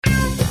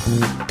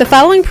The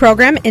following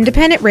program,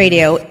 Independent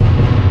Radio.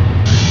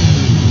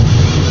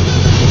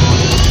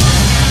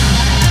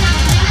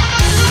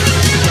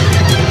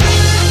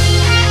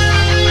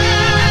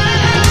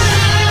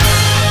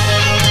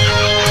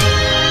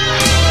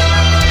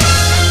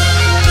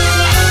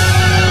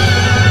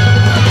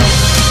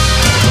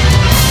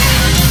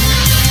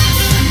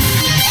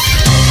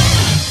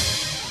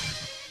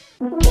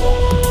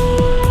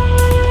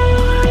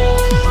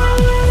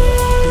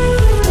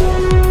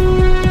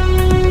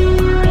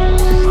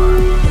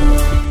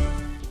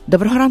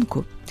 Доброго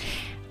ранку!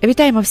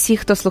 Вітаємо всіх,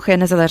 хто слухає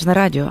Незалежне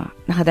Радіо.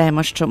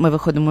 Нагадаємо, що ми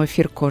виходимо в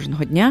ефір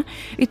кожного дня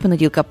від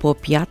понеділка по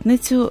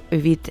п'ятницю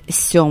від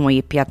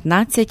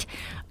 7:15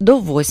 до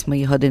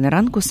 8 години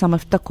ранку. Саме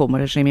в такому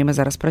режимі ми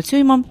зараз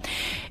працюємо.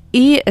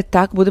 І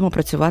так будемо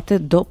працювати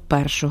до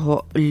 1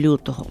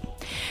 лютого.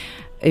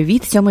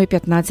 Від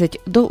 7:15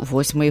 до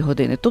 8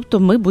 години. Тобто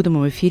ми будемо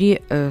в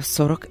ефірі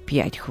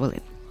 45 хвилин.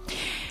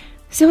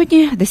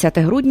 Сьогодні 10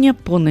 грудня,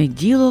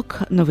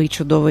 понеділок, новий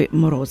чудовий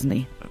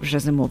морозний вже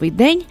зимовий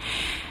день.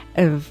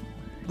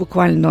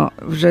 Буквально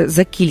вже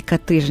за кілька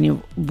тижнів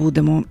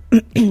будемо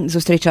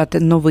зустрічати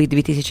новий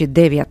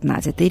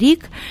 2019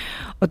 рік.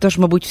 Отож,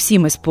 мабуть, всі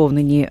ми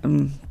сповнені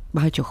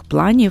багатьох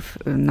планів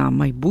на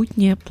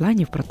майбутнє,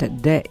 планів про те,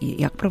 де і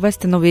як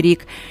провести новий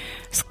рік,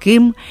 з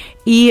ким.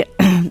 І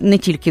не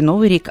тільки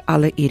новий рік,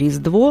 але і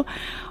Різдво.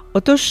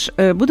 Отож,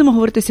 будемо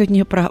говорити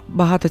сьогодні про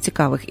багато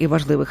цікавих і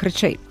важливих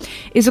речей.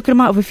 І,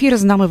 зокрема, в ефір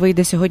з нами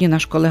вийде сьогодні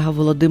наш колега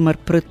Володимир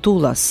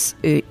Притулас.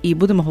 І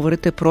будемо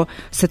говорити про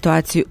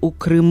ситуацію у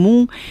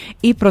Криму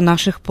і про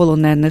наших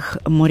полонених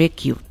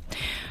моряків.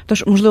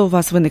 Тож, можливо, у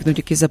вас виникнуть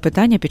якісь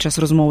запитання під час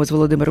розмови з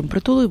Володимиром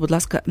Притулою. Будь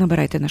ласка,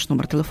 набирайте наш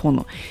номер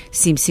телефону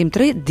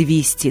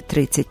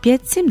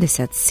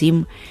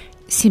 773-235-77-70.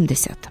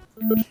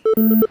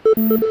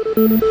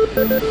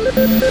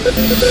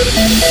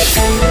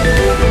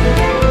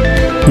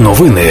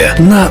 Новини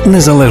на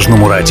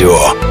Незалежному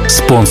радіо.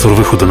 Спонсор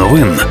виходу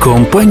новин –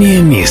 компанія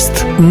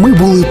 «Міст». Ми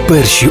були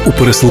перші у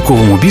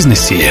пересилковому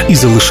бізнесі і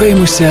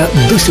залишаємося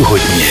до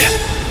сьогодні.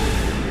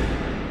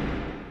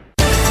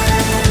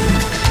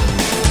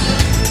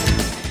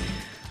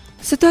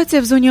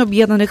 Ситуація в зоні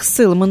об'єднаних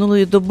сил.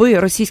 Минулої доби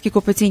російські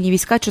окупаційні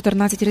війська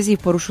 14 разів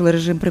порушили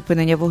режим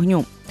припинення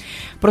вогню.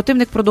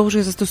 Противник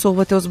продовжує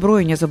застосовувати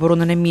озброєння,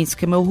 заборонене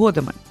Мінськими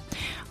угодами.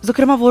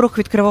 Зокрема, ворог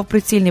відкривав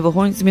прицільний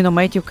вогонь з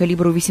мінометів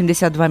калібру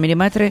 82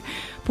 мм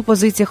по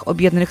позиціях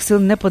об'єднаних сил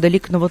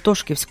неподалік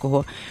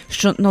Новотошківського,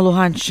 що на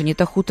Луганщині,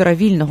 та хутора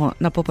Вільного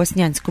на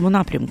Попаснянському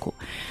напрямку.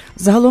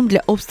 Загалом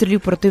для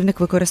обстрілів противник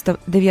використав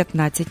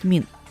 19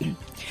 мін.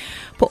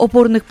 По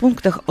опорних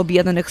пунктах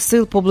об'єднаних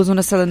сил поблизу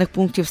населених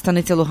пунктів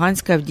Станиця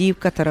Луганська,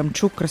 Авдіївка,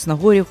 Тарамчук,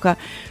 Красногорівка,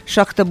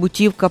 Шахта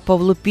Бутівка,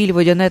 Павлопіль,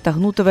 Водяне та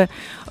Гнутове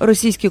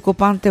російські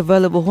окупанти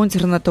вели вогонь з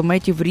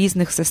гранатометів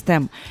різних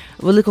систем,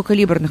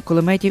 великокаліберних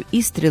кулеметів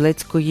і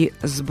стрілецької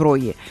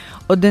зброї.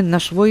 Один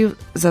наш воїн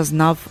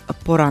зазнав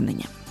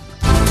поранення.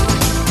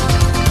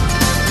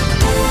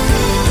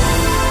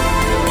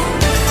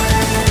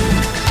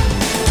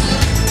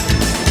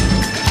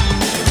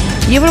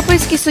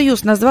 Європейський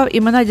Союз назвав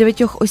імена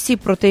 9 осіб,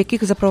 проти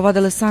яких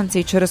запровадили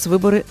санкції через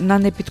вибори на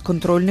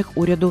непідконтрольних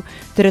уряду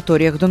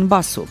територіях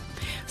Донбасу.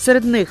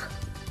 Серед них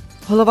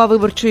голова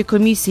виборчої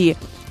комісії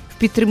в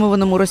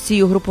підтримуваному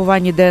Росією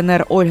групуванні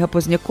ДНР Ольга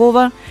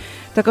Познякова,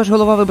 також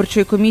голова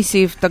виборчої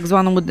комісії в так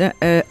званому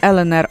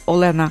ЛНР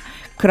Олена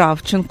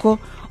Кравченко,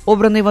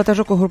 обраний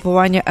ватажок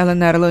угрупування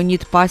ЛНР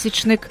Леонід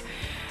Пасічник,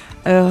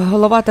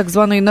 голова так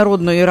званої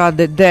Народної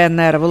ради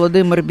ДНР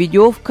Володимир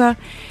Бідьовка,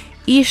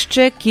 і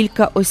ще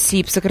кілька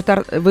осіб.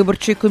 Секретар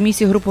виборчої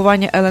комісії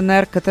групування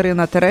ЛНР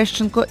Катерина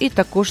Терещенко і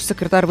також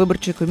секретар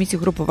виборчої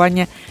комісії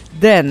групування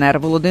ДНР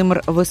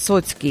Володимир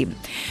Висоцький.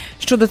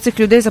 Щодо цих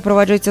людей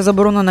запроваджується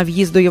заборона на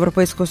в'їзд до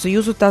Європейського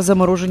Союзу та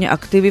замороження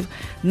активів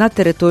на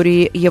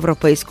території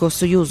Європейського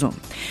Союзу.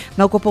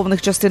 На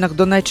окупованих частинах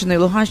Донеччини і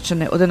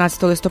Луганщини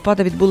 11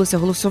 листопада відбулося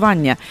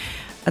голосування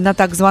на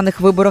так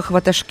званих виборах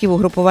ватажків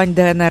угрупувань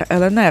ДНР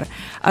ЛНР,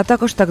 а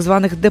також так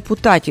званих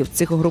депутатів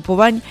цих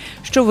угрупувань,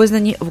 що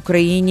визнані в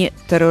Україні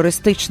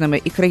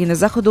терористичними, і країни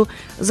Заходу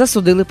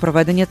засудили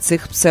проведення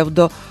цих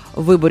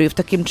псевдовиборів.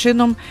 Таким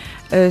чином,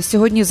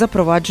 сьогодні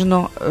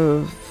запроваджено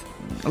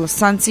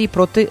санкції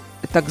проти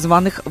так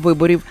званих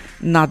виборів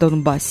на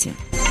Донбасі.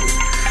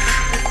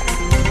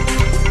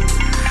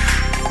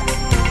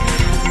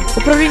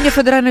 Управління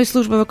Федеральної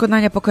служби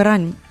виконання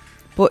покарань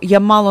по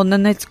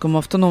Ямало-Ненецькому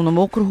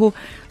автономному округу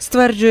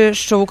стверджує,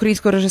 що в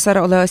українського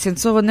режисера Олега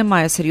Сєнцова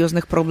немає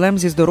серйозних проблем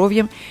зі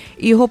здоров'ям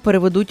і його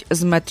переведуть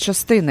з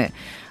медчастини.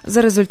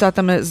 За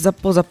результатами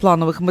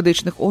позапланових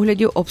медичних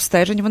оглядів,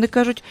 обстежень, вони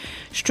кажуть,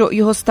 що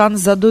його стан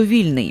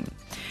задовільний.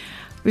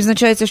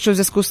 Відзначається, що в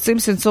зв'язку з цим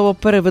Сенцова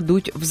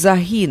переведуть в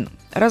загін.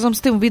 Разом з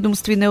тим, у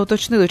відомстві не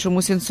уточнили,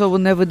 чому Сенцову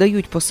не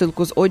видають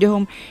посилку з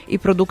одягом і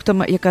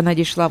продуктами, яка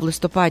надійшла в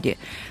листопаді.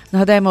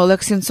 Нагадаємо,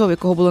 Олег Сенцов,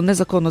 якого було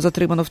незаконно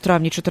затримано в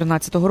травні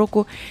 2014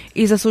 року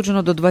і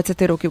засуджено до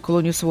 20 років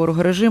колонії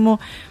суворого режиму,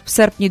 в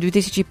серпні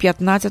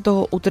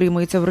 2015-го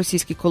утримується в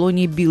російській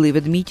колонії «Білий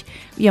ведмідь»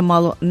 в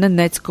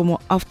Ямало-Ненецькому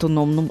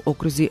автономному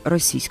окрузі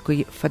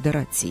Російської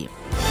Федерації.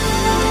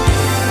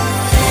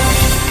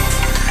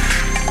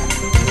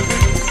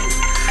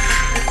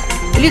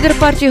 Лідер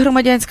партії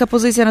 «Громадянська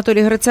позиція»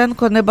 Анатолій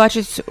Гриценко не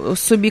бачить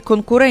собі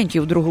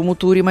конкурентів в другому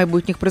турі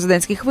майбутніх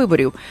президентських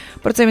виборів.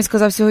 Про це він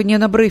сказав сьогодні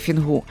на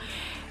брифінгу.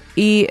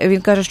 І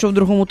він каже, що в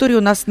другому турі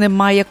у нас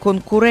немає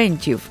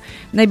конкурентів.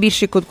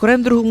 Найбільший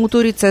конкурент в другому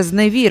турі – це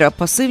зневіра,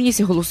 пасивність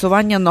і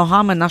голосування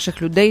ногами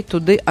наших людей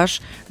туди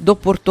аж до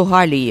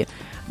Португалії,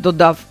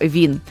 додав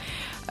він.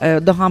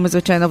 Ногами,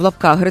 звичайно, в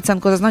лапках.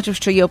 Гриценко зазначив,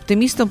 що є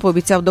оптимістом,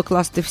 пообіцяв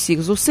докласти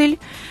всіх зусиль,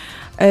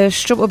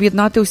 щоб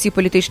об'єднати усі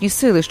політичні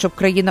сили, щоб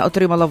країна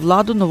отримала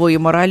владу нової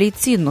моралі і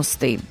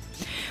цінностей.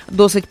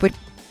 Досить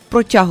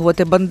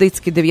протягувати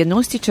бандитські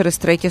 90-ті через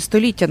третє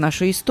століття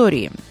нашої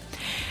історії.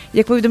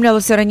 Як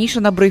повідомлялося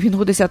раніше, на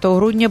брифінгу 10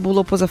 грудня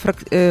було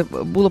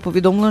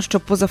повідомлено, що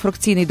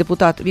позафракційний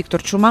депутат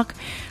Віктор Чумак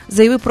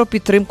заявив про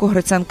підтримку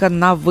Гриценка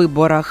на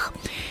виборах.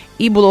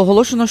 І було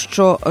оголошено,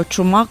 що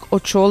Чумак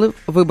очолив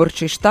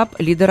виборчий штаб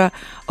лідера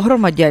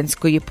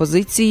громадянської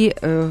позиції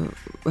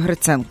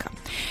Гриценка.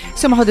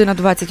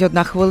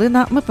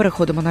 7:21. Ми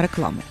переходимо на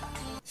рекламу.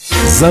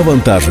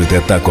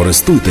 Завантажуйте та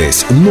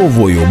користуйтесь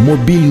новою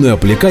мобільною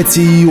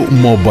аплікацією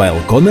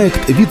Mobile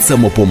Connect від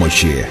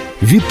 «Самопомочі».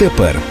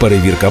 Відтепер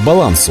перевірка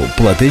балансу,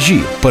 платежі,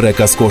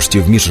 переказ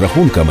коштів між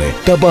рахунками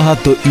та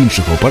багато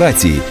інших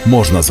операцій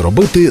можна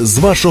зробити з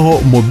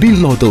вашого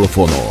мобільного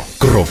телефону.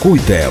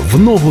 Крокуйте в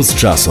ногу з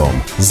часом.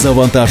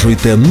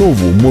 Завантажуйте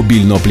нову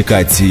мобільну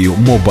аплікацію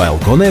Mobile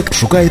Connect,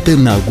 шукайте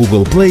на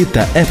Google Play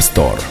та App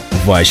Store.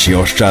 Ваші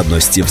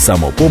ощадності в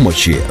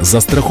 «Самопомочі»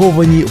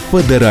 застраховані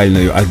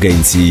Федеральною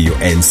агенцією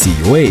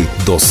NCUA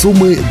до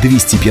суми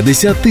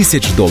 $250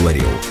 тисяч.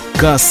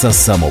 Каса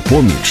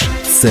 «Самопоміч»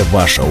 – це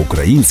ваша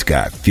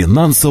українська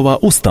фінансова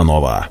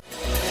установа.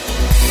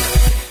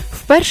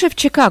 Вперше в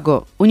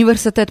Чикаго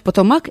університет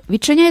Потомак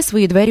відчиняє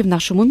свої двері в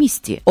нашому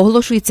місті.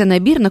 Оголошується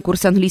набір на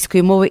курси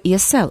англійської мови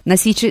ESL на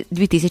січень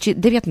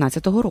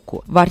 2019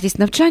 року. Вартість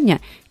навчання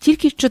 –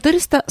 тільки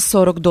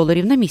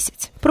 $440 на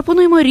місяць.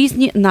 Пропонуємо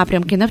різні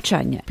напрямки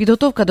навчання.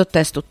 Підготовка до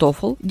тесту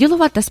TOEFL,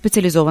 ділова та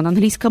спеціалізована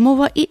англійська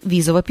мова і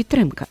візова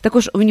підтримка.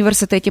 Також в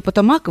університеті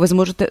Потомак ви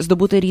зможете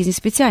здобути різні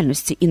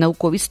спеціальності і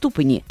наукові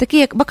ступені, такі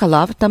як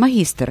бакалавр та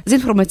магістр з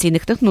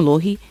інформаційних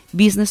технологій,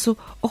 бізнесу,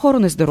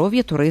 охорони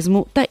здоров'я,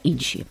 туризму та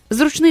інші.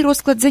 Зручний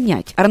розклад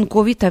занять,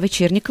 ранкові та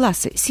вечірні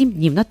класи, 7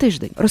 днів на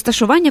тиждень.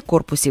 Розташування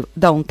корпусів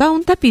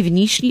даунтаун та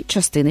північні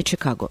частини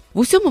Чикаго. В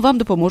усьому вам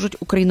допоможуть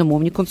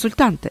україномовні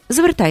консультанти.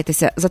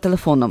 Звертайтеся за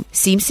телефоном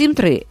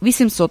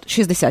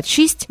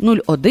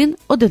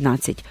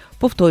 773-866-0111.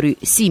 Повторюю,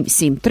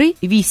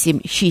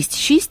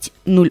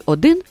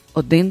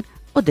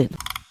 773-866-0111.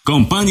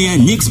 Компанія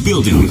Nix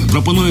Building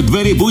пропонує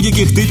двері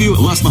будь-яких типів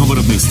власного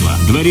виробництва.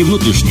 Двері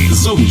внутрішні,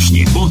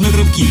 зовнішні,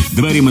 вогнетривкі,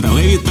 двері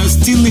металеві та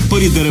з цінних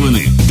порід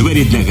деревини.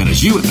 Двері для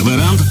гаражів,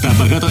 веранд та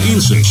багато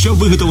інших, що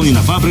виготовлені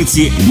на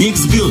фабриці Nix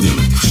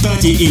Building в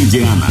штаті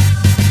Індіана.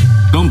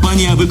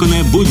 Компанія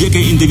виконає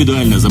будь-яке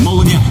індивідуальне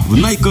замовлення в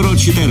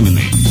найкоротші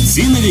терміни.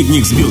 Ціни від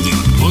Nix Building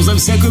поза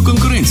всякою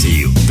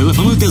конкуренцією.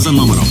 Телефонуйте за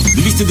номером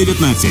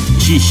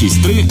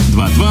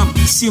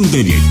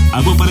 219-663-2279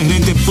 або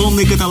перегляньте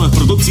повний каталог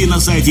продукції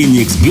на сайті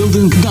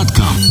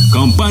nixbuilding.com.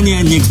 Компанія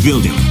Nix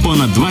Building.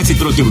 Понад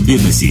 20 років в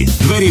бізнесі.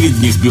 Двері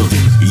від Nix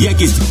Building.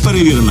 Якість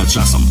перевірена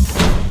часом.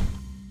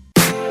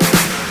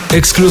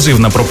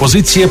 Ексклюзивна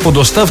пропозиція по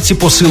доставці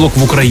посилок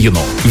в Україну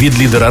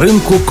від лідера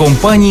ринку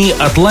компанії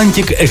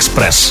Atlantic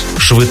Express.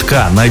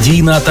 Швидка,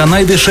 надійна та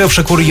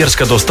найдешевша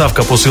кур'єрська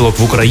доставка посилок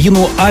в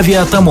Україну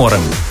авіа та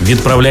морем.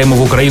 Відправляємо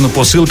в Україну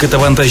посилки та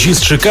вантажі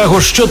з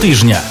Чикаго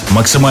щотижня.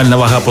 Максимальна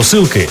вага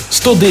посилки –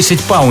 110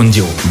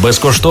 паундів.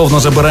 Безкоштовно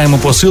забираємо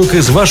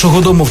посилки з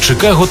вашого дому в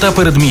Чикаго та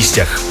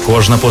передмістях.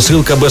 Кожна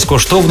посилка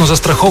безкоштовно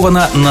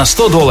застрахована на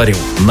 $100.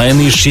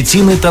 Найнижчі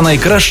ціни та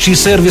найкращий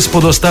сервіс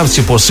по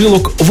доставці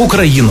посилок в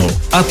Україну.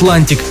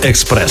 Atlantic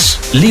Express.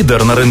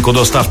 Лідер на ринку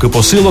доставки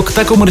посилок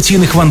та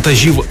комерційних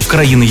вантажів в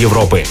країни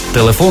Європи.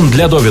 Телефон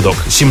для довідок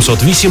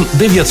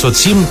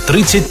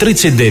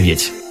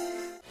 708-907-3039.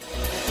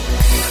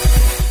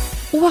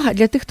 Увага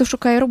для тих, хто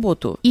шукає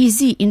роботу.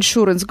 Easy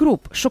Insurance Group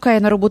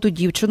шукає на роботу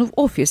дівчину в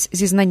офіс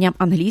зі знанням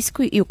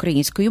англійської і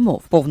української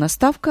мов. Повна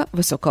ставка,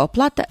 висока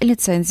оплата,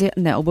 ліцензія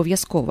не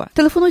обов'язкова.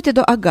 Телефонуйте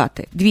до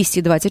Агати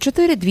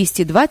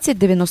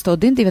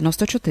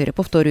 224-220-91-94.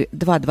 Повторюю,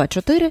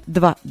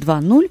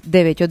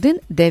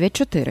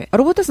 224-220-9194.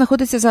 Робота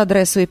знаходиться за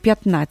адресою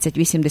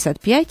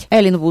 1585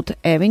 Еллінвуд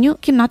Евеню,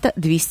 кімната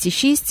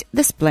 206,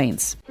 Des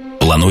Plains.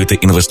 Плануєте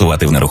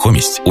інвестувати в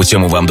нерухомість? У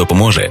цьому вам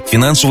допоможе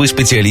фінансовий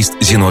спеціаліст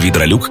Зіновій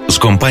Дралюк. Дралюк з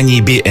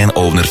компанії BN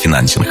Owner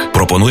Financing.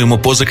 Пропонуємо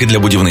позики для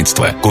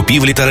будівництва,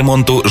 купівлі та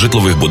ремонту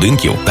житлових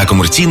будинків та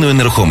комерційної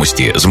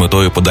нерухомості з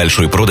метою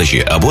подальшої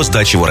продажі або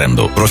здачі в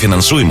оренду.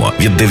 Профінансуємо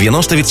від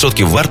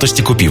 90%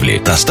 вартості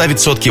купівлі та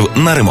 100%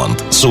 на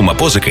ремонт. Сума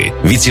позики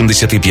від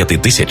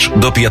 75 тисяч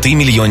до 5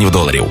 мільйонів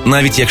доларів,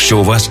 навіть якщо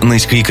у вас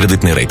низький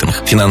кредитний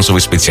рейтинг.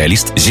 Фінансовий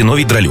спеціаліст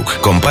Зіновій Дралюк.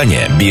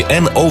 Компанія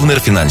BN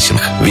Owner Financing.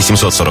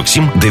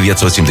 847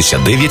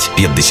 979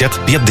 50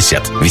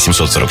 50.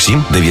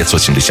 847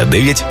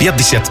 979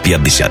 50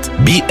 50.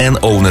 BN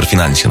Owner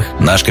Financing.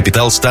 Наш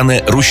капітал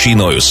стане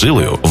рушійною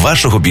силою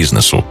вашого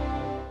бізнесу.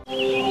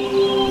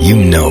 You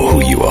know who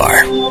you are.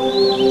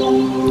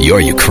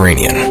 You're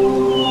Ukrainian.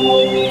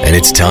 And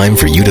it's time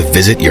for you to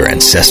visit your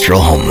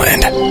ancestral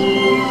homeland.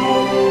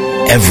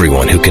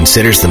 Everyone who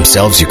considers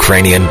themselves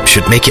Ukrainian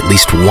should make at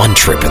least one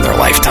trip in their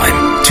lifetime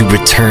to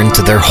return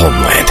to their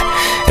homeland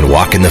and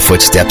walk in the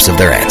footsteps of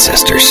their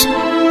ancestors.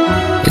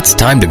 It's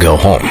time to go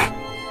home,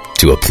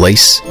 to a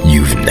place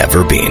you've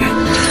never been.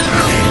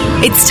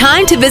 It's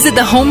time to visit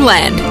the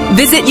homeland.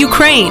 Visit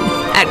Ukraine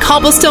at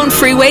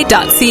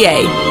cobblestonefreeway.ca.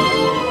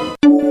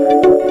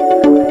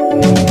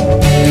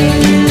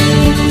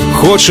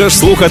 Хочеш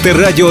слухати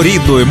радіо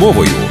рідною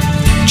мовою?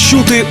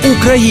 Чути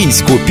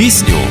українську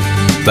пісню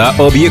та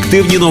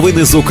об'єктивні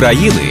новини з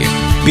України?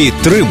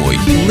 Підтримуй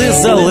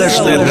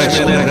Незалежне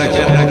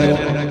радіо.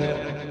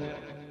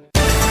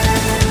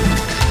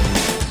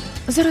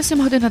 Зараз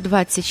 7 година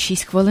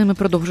 26 хвилин. Ми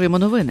продовжуємо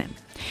новини.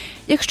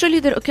 Якщо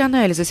лідер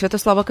Океана Ельзи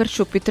Святослав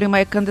Вакарчук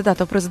підтримає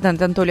кандидата в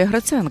президенти Анатолія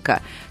Гриценка,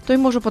 той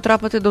може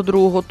потрапити до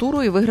другого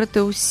туру і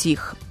виграти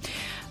усіх.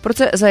 Про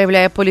це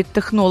заявляє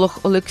політтехнолог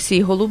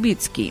Олексій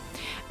Голубіцький.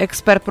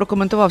 Експерт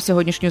прокоментував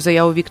сьогоднішню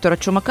заяву Віктора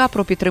Чумака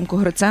про підтримку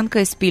Гриценка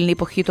і спільний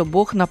похід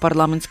обох на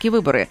парламентські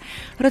вибори.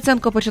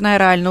 Гриценко починає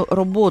реальну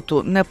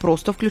роботу, не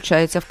просто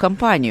включається в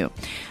кампанію.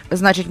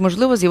 Значить,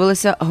 можливо,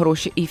 з'явилися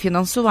гроші і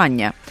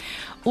фінансування.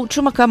 У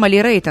Чумака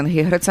малі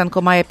рейтинги.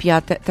 Гриценко має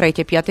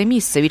третє-п'яте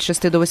місце від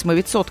 6 до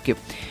 8%. В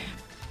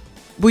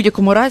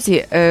будь-якому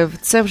разі,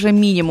 це вже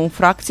мінімум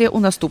фракція у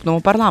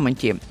наступному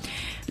парламенті.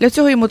 Для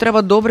цього йому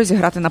треба добре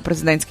зіграти на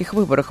президентських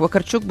виборах.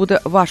 Вакарчуку буде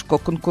важко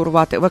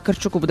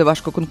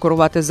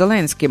конкурувати з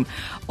Зеленським.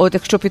 От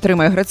якщо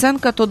підтримає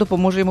Гриценка, то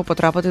допоможе йому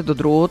потрапити до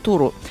другого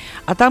туру.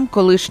 А там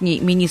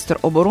колишній міністр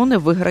оборони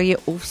виграє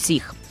у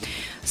всіх.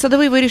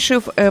 Садовий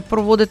вирішив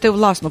проводити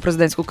власну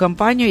президентську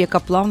кампанію, яка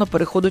плавно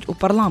переходить у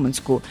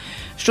парламентську,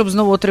 щоб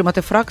знову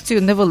отримати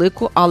фракцію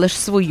невелику, але ж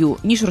свою,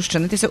 ніж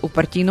розчинитися у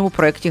партійному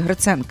проєкті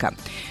Гриценка.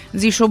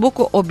 З іншого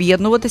боку,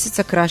 об'єднуватися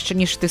це краще,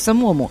 ніж ти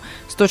самому,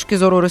 з точки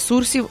зору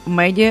ресурсів,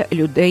 медіа,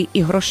 людей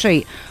і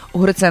грошей. У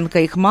Гриценка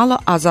їх мало,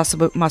 а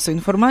засоби масової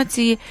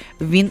інформації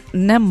він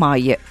не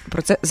має.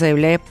 Про це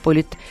заявляє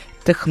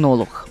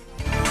політтехнолог.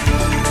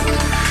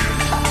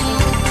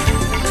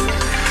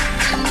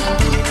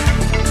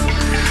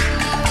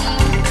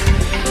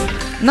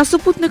 На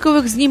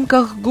супутникових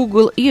знімках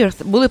Google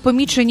Earth були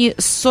помічені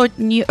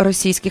сотні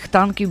російських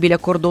танків біля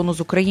кордону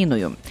з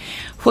Україною.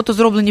 Фото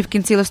зроблені в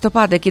кінці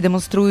листопада, які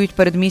демонструють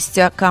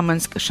передмістя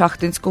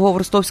Кам'янськ-Шахтинського в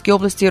Ростовській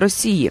області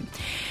Росії.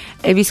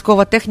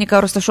 Військова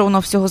техніка розташована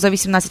всього за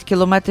 18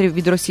 кілометрів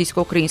від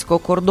російсько-українського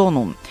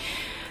кордону.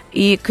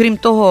 І крім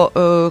того,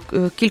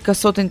 кілька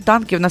сотень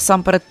танків,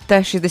 насамперед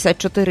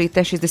Т-64 і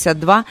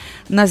Т-62,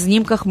 на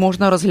знімках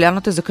можна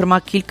розглянути,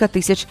 зокрема, кілька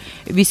тисяч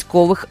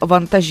військових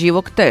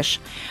вантажівок теж.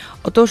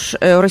 Отож,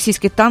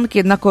 російські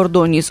танки на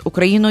кордоні з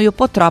Україною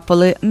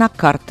потрапили на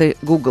карти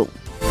Google.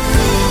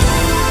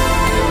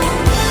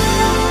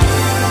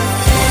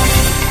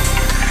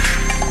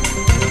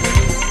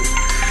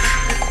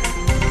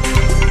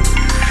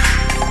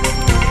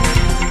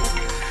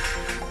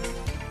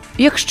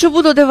 Якщо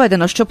буде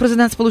доведено, що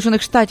президент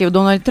Сполучених Штатів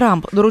Дональд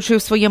Трамп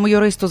доручив своєму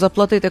юристу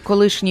заплатити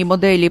колишній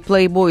моделі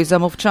Playboy за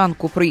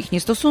мовчанку про їхні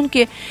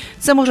стосунки,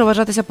 це може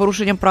вважатися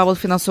порушенням правил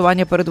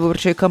фінансування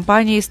передвиборчої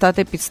кампанії і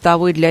стати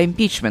підставою для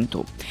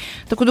імпічменту.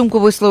 Таку думку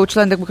висловив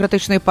член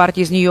Демократичної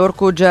партії з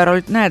Нью-Йорку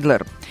Джеральд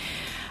Недлер.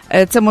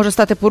 Це може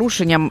стати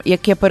порушенням,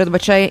 яке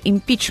передбачає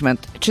імпічмент.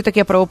 Чи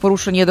таке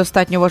правопорушення є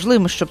достатньо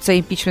важливим, щоб цей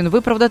імпічмент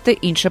виправдати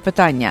 – інше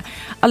питання.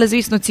 Але,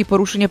 звісно, ці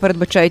порушення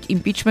передбачають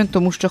імпічмент,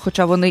 тому що,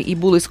 хоча вони і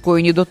були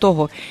скоєні до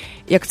того,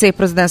 як цей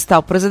президент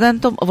став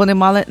президентом, вони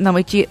мали на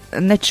меті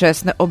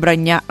нечесне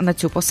обрання на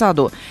цю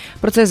посаду.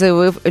 Про це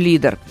заявив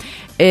лідер,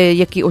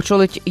 який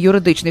очолить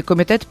юридичний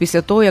комітет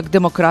після того, як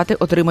демократи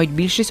отримають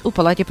більшість у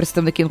Палаті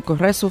представників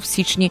Конгресу в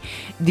січні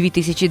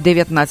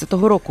 2019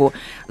 року.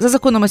 За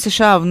законами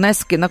США,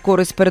 внески на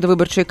користь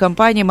передвиборчої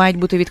кампанії мають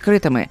бути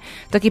відкритими.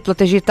 Такі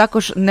платежі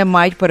також не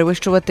мають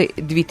перевищувати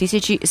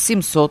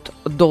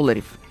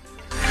 $2700.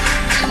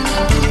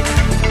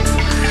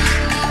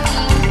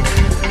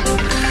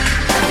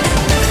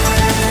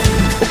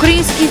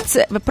 Українські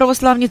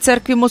православні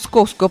церкві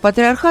Московського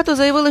патріархату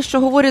заявили, що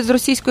говорять з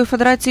Російською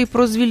Федерацією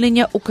про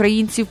звільнення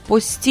українців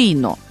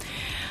постійно.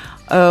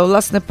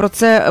 Власне, про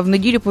це в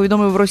неділю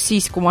повідомив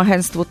російському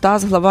агентству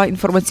ТАСС глава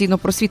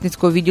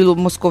інформаційно-просвітницького відділу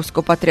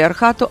Московського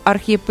патріархату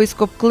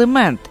архієпископ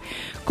Климент,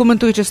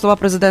 коментуючи слова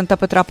президента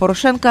Петра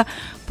Порошенка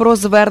про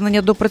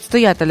звернення до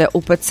предстоятеля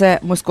УПЦ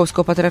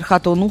Московського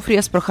патріархату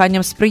Онуфрія з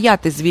проханням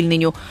сприяти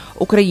звільненню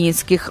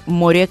українських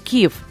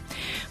моряків.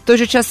 В той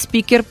же час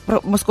спікер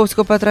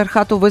Московського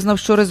патріархату визнав,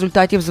 що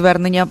результатів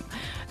звернення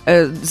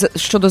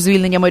щодо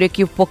звільнення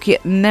моряків поки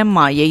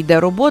немає, йде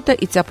робота,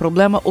 і ця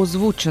проблема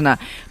озвучена.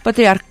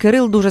 Патріарх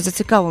Кирил дуже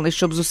зацікавлений,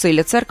 щоб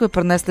зусилля церкви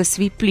принесли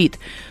свій плід,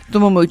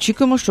 тому ми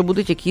очікуємо, що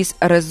будуть якісь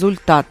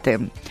результати.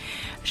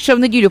 Ще в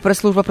неділю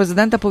прес-служба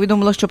президента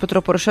повідомила, що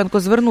Петро Порошенко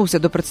звернувся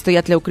до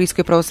предстоятеля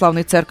Української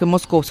православної церкви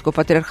Московського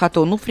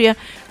патріархату Онуфрія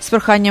з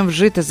проханням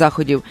вжити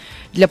заходів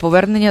для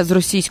повернення з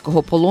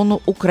російського полону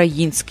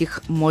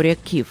українських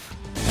моряків.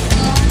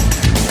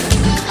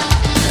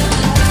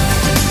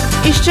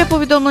 І ще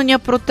повідомлення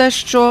про те,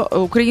 що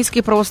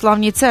Українській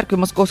православній церкві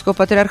Московського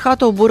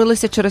патріархату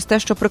обурилися через те,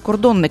 що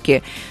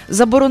прикордонники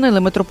заборонили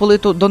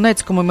митрополиту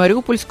Донецькому і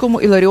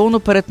Маріупольському Іларіону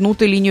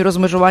перетнути лінію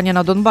розмежування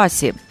на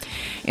Донбасі.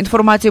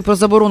 Інформацію про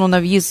заборону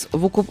на в'їзд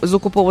з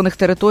окупованих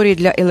територій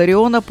для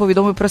Іларіона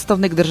повідомив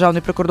представник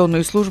Державної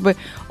прикордонної служби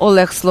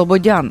Олег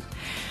Слободян.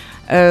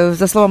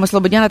 За словами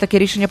Слободяна, таке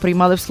рішення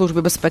приймали в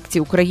Службі безпеки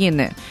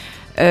України.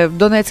 В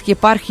Донецькій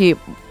єпархії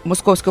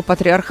Московського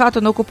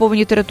патріархату на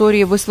окупованій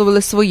території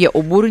висловили своє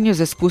обурення в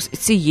зв'язку з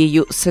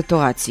цією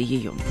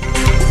ситуацією.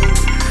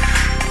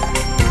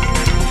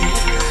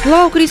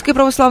 Глава Української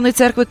православної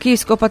церкви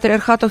Київського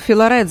патріархату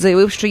Філарет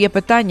заявив, що є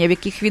питання, в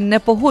яких він не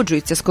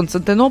погоджується з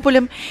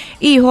Константинополем,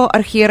 і його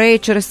архієреї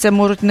через це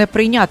можуть не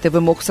прийняти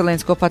вимог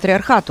Вселенського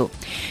патріархату.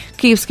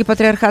 Київський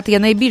патріархат є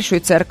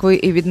найбільшою церквою,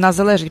 і від нас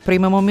залежить,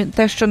 приймемо ми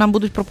те, що нам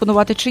будуть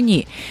пропонувати, чи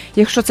ні.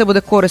 Якщо це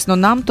буде корисно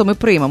нам, то ми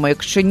приймемо.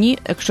 Якщо ні,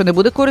 якщо не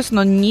буде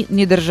корисно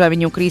ні державі,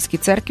 ні українській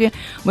церкві,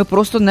 ми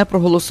просто не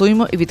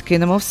проголосуємо і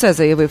відкинемо все,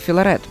 заявив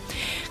Філарет.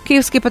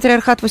 Київський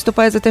патріархат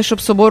виступає за те,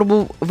 щоб собор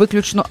був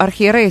виключно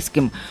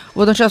архієрейським.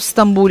 Водночас в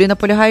Стамбулі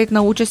наполягають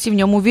на участі в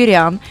ньому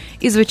вірян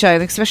і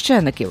звичайних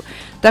священиків.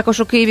 Також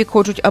у Києві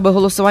хочуть, аби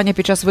голосування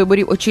під час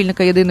виборів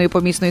очільника єдиної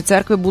помісної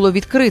церкви було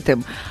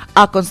відкритим,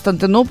 а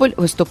Константинополь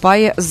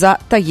виступає за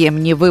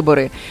таємні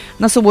вибори.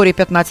 На соборі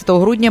 15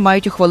 грудня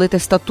мають ухвалити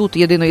статут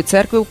єдиної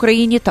церкви в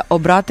Україні та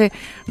обрати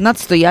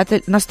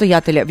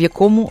настоятеля, в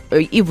якому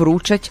і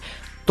вручать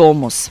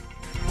томос.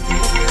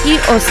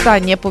 І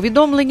останнє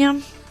повідомлення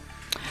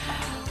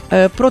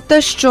про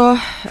те, що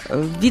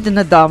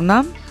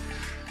віднедавна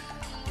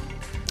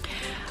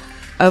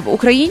в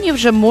Україні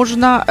вже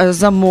можна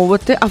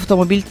замовити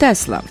автомобіль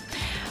Тесла.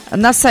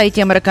 На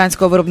сайті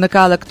американського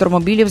виробника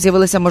електромобілів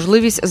з'явилася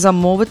можливість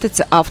замовити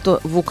це авто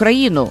в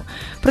Україну.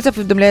 Про це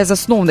повідомляє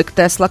засновник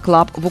Tesla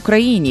Club в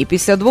Україні.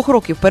 Після 2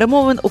 років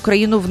перемовин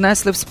Україну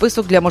внесли в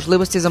список для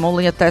можливості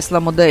замовлення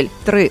Tesla Model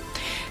 3.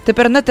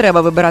 Тепер не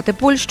треба вибирати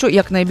Польщу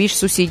як найбільш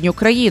сусідню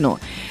країну.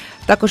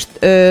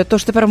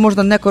 Тож тепер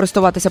можна не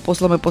користуватися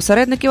послугами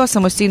посередників, а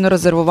самостійно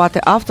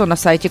резервувати авто на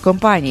сайті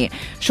компанії.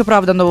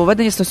 Щоправда,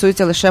 нововведення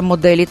стосується лише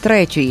моделі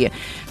 3.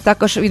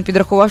 Також він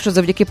підрахував, що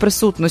завдяки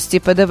присутності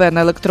ПДВ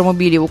на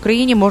електромобілі в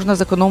Україні можна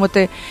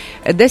зекономити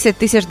 10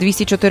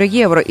 204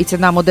 євро, і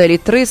ціна моделі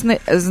 3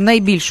 з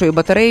найбільшою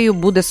батареєю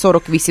буде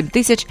 48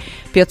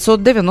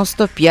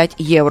 595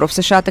 євро. В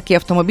США такий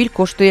автомобіль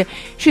коштує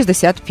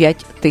 $65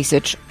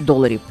 тисяч.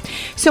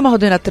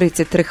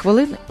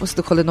 7:33.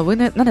 Послухали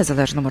новини на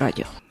Незалежному радіо.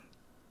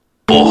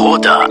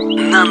 Погода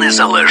на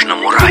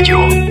Незалежному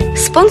радіо.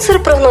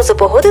 Спонсор прогнозу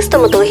погоди –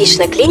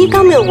 стоматологічна клініка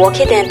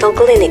Milwaukee Dental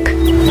Clinic.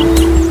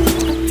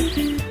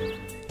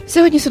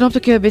 Сьогодні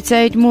синоптики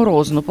обіцяють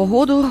морозну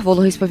погоду.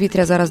 Вологість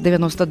повітря зараз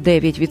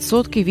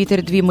 99%,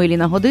 вітер 2 милі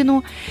на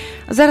годину.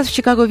 Зараз в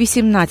Чикаго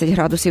 18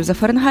 градусів за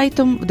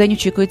Фаренгейтом, вдень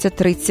очікується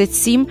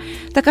 37.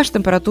 Така ж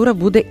температура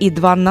буде і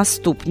 2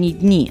 наступні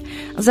дні.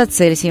 За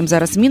Цельсієм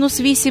зараз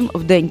 -8,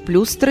 вдень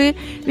 +3,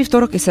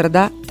 вівторок і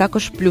середа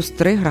також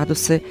 +3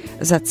 градуси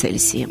за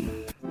Цельсієм.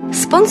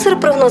 Спонсор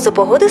прогнозу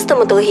погоди –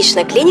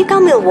 стоматологічна клініка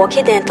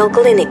Milwaukee Dental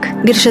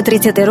Clinic. Більше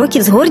 30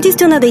 років з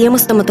гордістю надаємо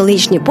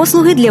стоматологічні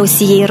послуги для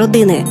усієї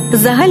родини.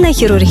 Загальна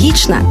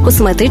хірургічна,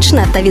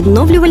 косметична та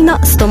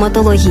відновлювальна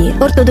стоматології,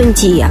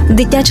 ортодонтія,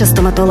 дитяча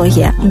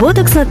стоматологія,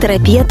 ботоксна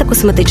терапія та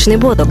косметичний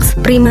ботокс.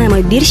 Приймаємо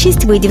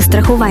більшість видів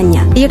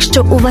страхування.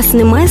 Якщо у вас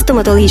немає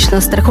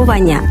стоматологічного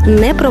страхування,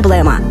 не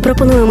проблема.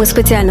 Пропонуємо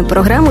спеціальну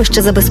програму,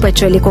 що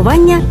забезпечує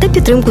лікування та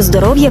підтримку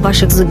здоров'я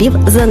ваших зубів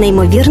за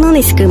неймовірно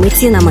низькими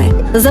цінами.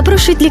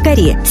 Запрошують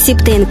лікарі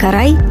Сіптейн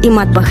Карай,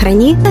 Імат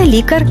Бахрані та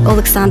лікар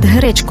Олександр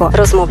Гречко.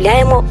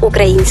 Розмовляємо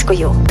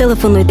українською.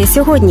 Телефонуйте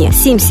сьогодні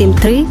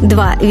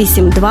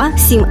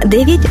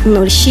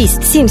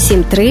 773-282-7906.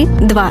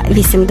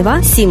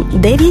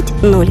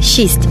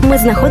 773-282-7906. Ми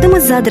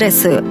знаходимося за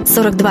адресою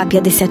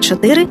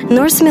 4254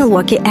 North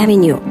Milwaukee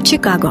Avenue,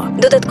 Чикаго.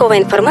 Додаткова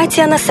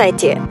інформація на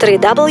сайті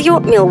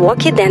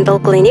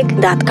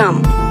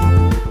www.milwaukeedentalclinic.com.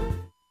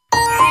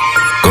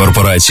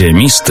 Корпорація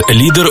 «Міст» –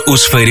 лідер у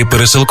сфері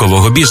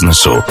пересилкового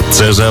бізнесу.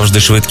 Це завжди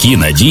швидкі,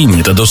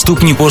 надійні та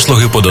доступні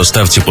послуги по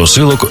доставці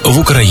посилок в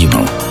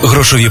Україну.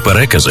 Грошові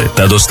перекази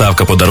та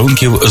доставка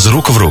подарунків з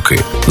рук в руки.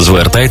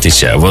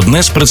 Звертайтеся в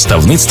одне з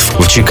представництв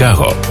в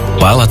Чикаго,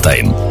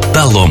 Палатайн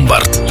та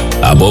Ломбард.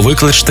 Або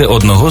викличте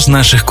одного з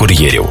наших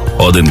кур'єрів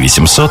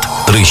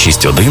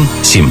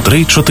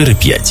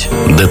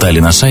 1-800-361-7345.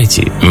 Деталі на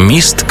сайті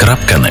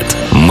mist.net.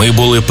 Ми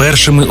були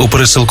першими у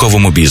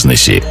пересилковому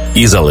бізнесі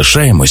і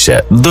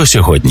залишаємося до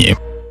сьогодні.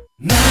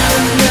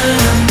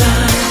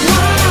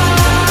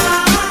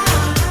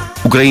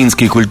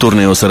 Український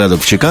культурний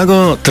осередок в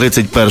Чикаго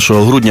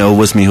 31 грудня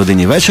о 8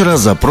 годині вечора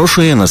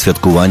запрошує на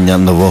святкування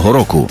Нового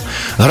року.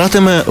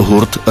 Гратиме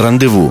гурт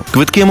 «Рандеву».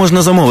 Квитки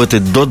можна замовити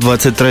до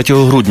 23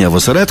 грудня в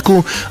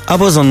осередку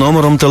або за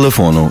номером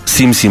телефону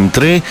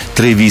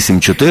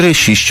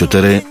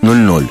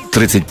 773-384-6400.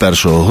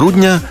 31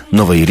 грудня –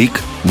 Новий рік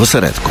в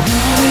осередку.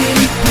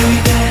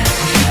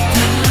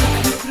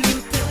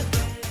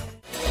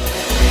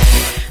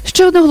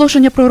 Ще одне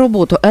оголошення про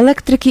роботу.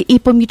 Електрики і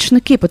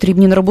помічники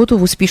потрібні на роботу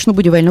в успішну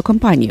будівельну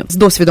компанію. З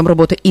досвідом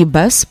роботи і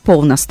без,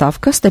 повна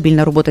ставка,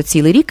 стабільна робота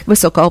цілий рік,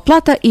 висока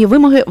оплата і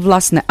вимоги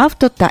власне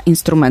авто та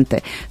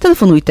інструменти.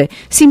 Телефонуйте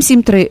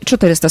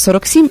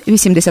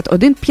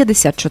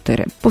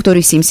 773-447-81-54.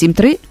 Повторюю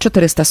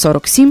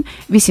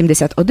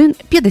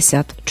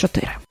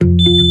 773-447-81-54.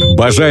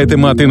 Бажаєте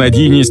мати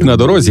надійність на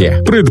дорозі?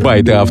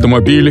 Придбайте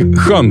автомобіль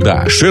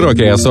Honda.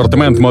 Широкий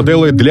асортимент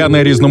моделей для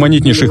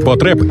найрізноманітніших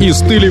потреб і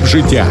стилів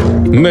життя.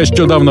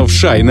 Нещодавно в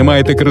США і не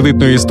маєте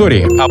кредитної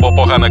історії або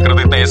погана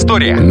кредитна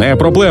історія? Не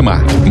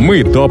проблема.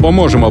 Ми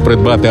допоможемо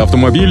придбати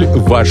автомобіль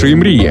вашої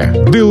мрії.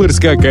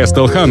 Дилерська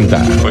Кестел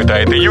Honda.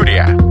 Питайте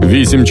Юрія.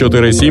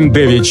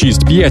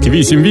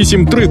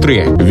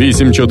 847-965-8833.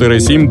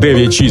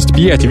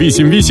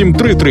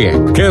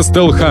 847-965-8833.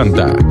 Кестел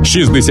Honda.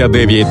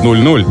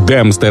 6900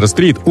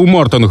 Демстер-стріт у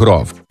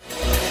Мортон-Гров.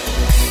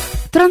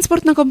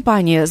 Транспортна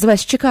компанія з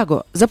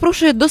Вест-Чикаго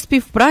запрошує до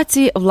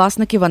співпраці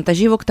власників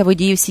вантажівок та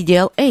водіїв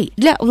CDLA.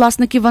 Для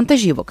власників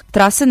вантажівок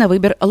траси на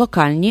вибір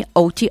локальні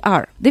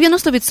OTR.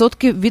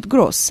 90% від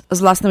Gross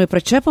з власними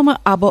причепами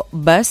або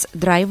без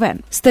драйвен.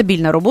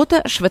 Стабільна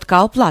робота,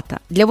 швидка оплата.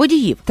 Для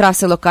водіїв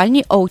траси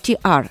локальні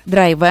OTR.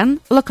 Драйвен,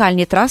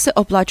 локальні траси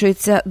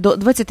оплачуються до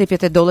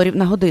 $25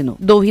 на годину.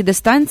 Довгі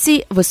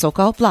дистанції,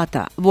 висока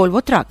оплата.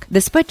 Volvo Truck.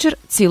 Диспетчер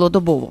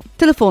цілодобово.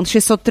 Телефон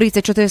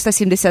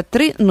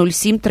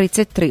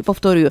 630-473-07-33.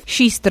 Повторюю,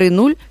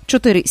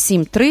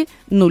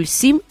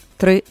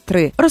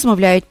 630-473-07-33.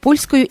 Розмовляють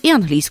польською і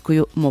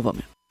англійською мовами.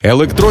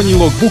 Електронні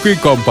логбуки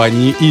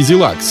компанії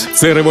EasyLux.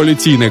 Це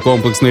революційне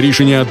комплексне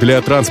рішення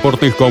для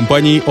транспортних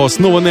компаній,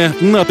 основане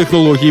на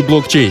технології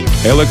блокчейн.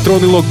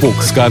 Електронний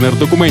логбук, сканер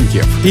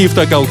документів, IF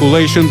та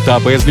Calculation та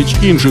безліч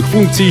інших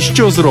функцій,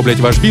 що зроблять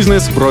ваш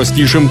бізнес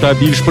простішим та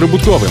більш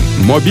прибутковим.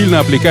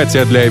 Мобільна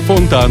аплікація для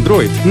iPhone та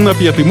Android на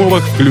 5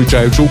 мовах,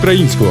 включаючи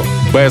українську.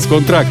 Без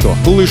контракту.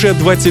 Лише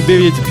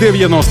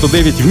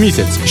 $29.99 в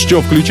місяць, що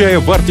включає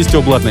вартість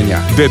обладнання.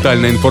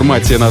 Детальна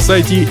інформація на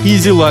сайті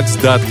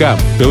easylux.com.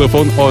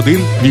 Телефон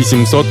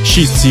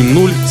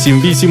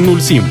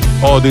 1-800-670-7807.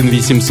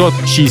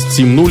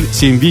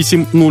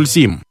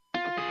 1-800-670-7807.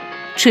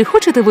 Чи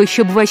хочете ви,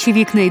 щоб ваші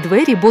вікна і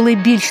двері були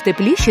більш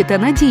тепліші та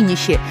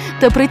надійніші,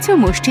 та при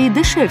цьому ще й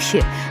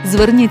дешевші?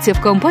 Зверніться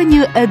в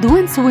компанію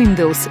Advance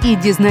Windows і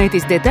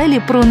дізнайтесь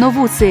деталі про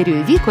нову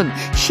серію вікон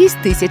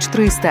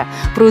 6300.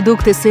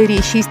 Продукти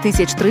серії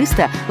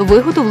 6300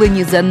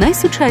 виготовлені за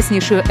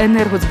найсучаснішою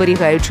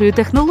енергозберігаючою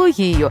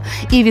технологією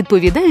і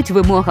відповідають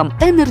вимогам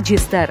Energy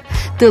Star.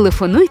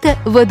 Телефонуйте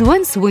в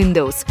Advance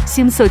Windows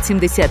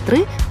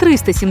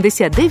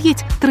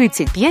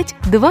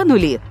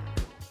 773-379-3520.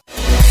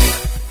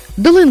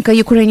 Долинка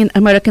Ukrainian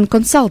American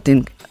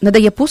Consulting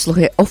надає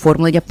послуги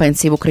оформлення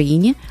пенсій в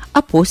Україні,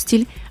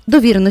 апостіль,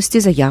 довіреності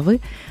заяви,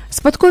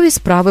 спадкові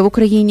справи в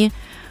Україні,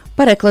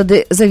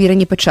 переклади,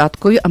 завірені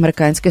печаткою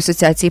Американської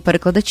асоціації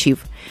перекладачів,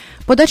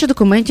 подача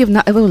документів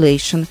на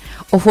evaluation,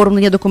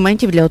 оформлення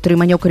документів для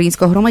отримання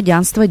українського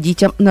громадянства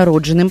дітям,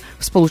 народженим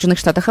в Сполучених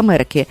Штатах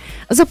Америки,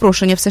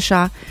 запрошення в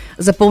США,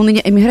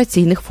 заповнення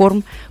еміграційних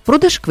форм,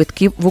 продаж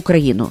квитків в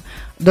Україну.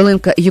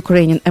 Долинка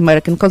Ukrainian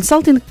American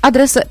Consulting,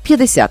 адреса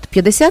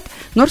 5050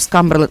 North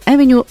Cumberland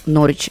Avenue,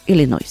 Норріч,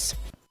 Іллінойс.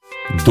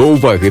 До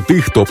уваги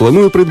тих, хто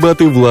планує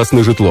придбати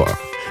власне житло.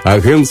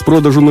 Агент з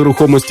продажу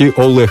нерухомості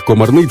Олег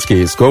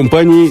Комарницький з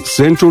компанії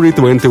Century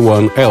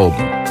 21 Elm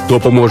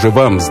допоможе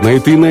вам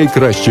знайти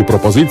найкращі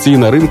пропозиції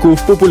на ринку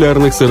в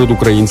популярних серед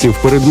українців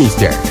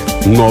передмістях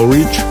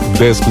Norwich,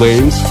 Des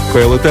Plaines,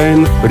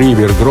 Palatine,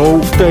 River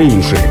Grove та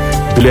інших.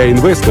 Для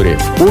інвесторів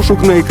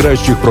пошук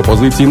найкращих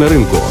пропозицій на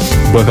ринку,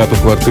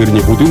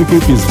 багатоквартирні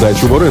будинки під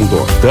здачу в оренду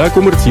та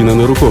комерційна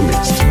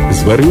нерухомість.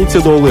 Зверніться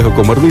до Олега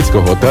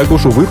Комарницького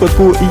також у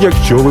випадку,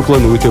 якщо ви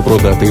плануєте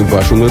продати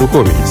вашу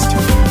нерухомість.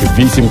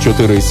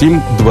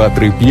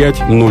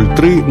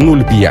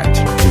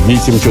 847-235-0305.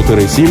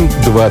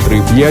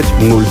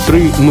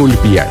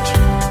 847-235-0305.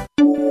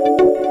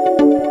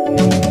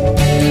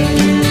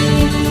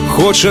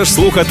 Хочеш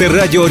слухати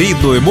радіо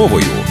рідною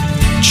мовою?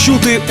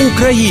 Чути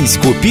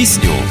українську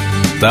пісню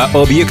та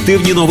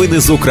об'єктивні новини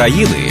з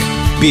України.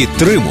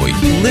 Підтримуй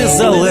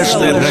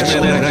Незалежне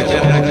Радіо.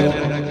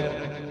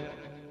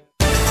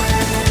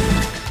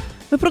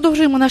 Ми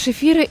продовжуємо наш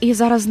ефір, і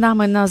зараз з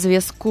нами на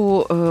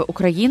зв'язку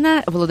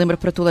Україна. Володимир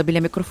Притула біля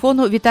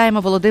мікрофону. Вітаємо,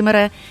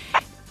 Володимире.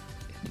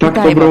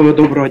 Так,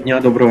 доброго дня,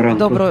 доброго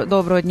ранку.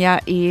 Доброго дня.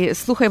 І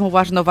слухаємо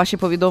уважно ваші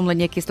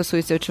повідомлення, які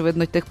стосуються,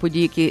 очевидно, тих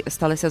подій, які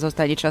сталися за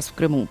останній час в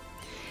Криму.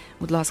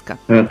 Будь ласка.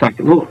 Так,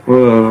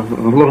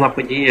 головна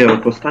подія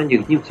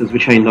останніх днів – це,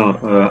 звичайно,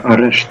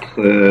 арешт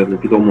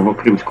відомого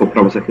кримського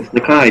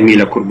правозахисника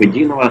Еміля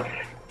Курбедінова.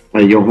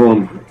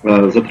 Його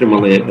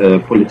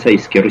затримали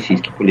російські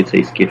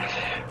поліцейські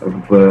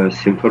в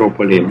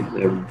Сімферополі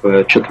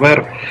в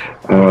четвер.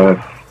 В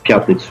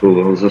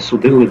п'ятницю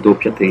засудили до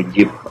 5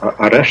 діб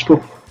арешту.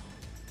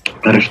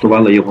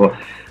 Арештували його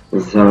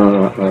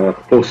за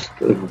пост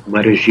в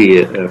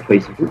мережі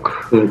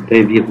Facebook,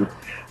 де він,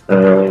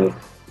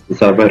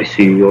 за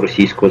версією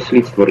російського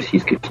слідства,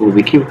 російських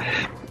силовиків,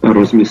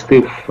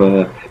 розмістив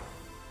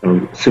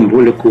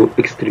символіку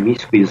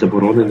екстремістської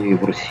забороненої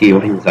в Росії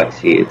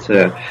організації.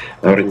 Це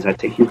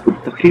організація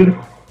Хізбут Тахрір,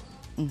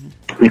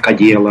 яка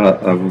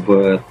діяла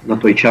на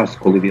той час,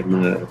 коли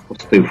він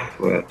постив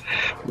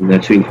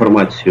цю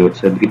інформацію.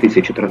 Це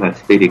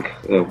 2014 рік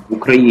в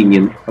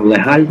Україні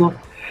легально.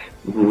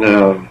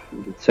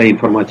 Це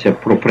інформація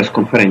про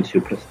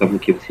прес-конференцію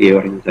представників цієї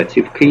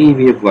організації в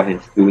Києві, в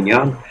агентстві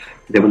 «Уніан»,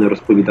 де вони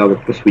розповідали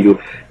про свою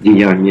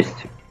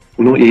діяльність.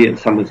 Ну і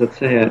саме за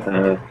це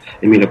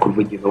Еміля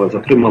Курбедінова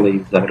затримали і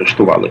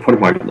заарештували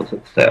формально за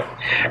це.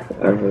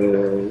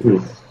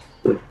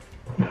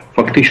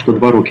 Фактично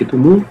 2 роки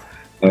тому,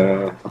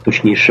 а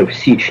точніше в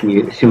січні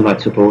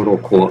 2017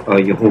 року,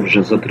 його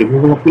вже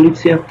затримувала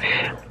поліція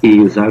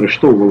і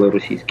заарештовували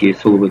російські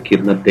силовики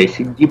на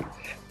 10 діб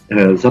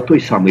за той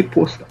самий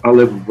пост,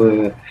 але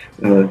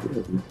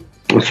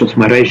в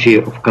соцмережі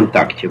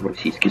ВКонтакті, в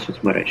російській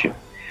соцмережі.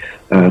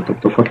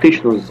 Тобто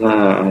фактично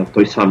за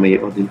той самий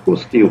один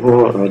пост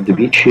його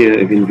двічі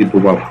він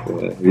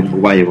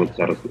відбуває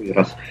зараз другий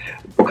раз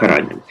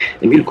покарання.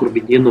 Еміль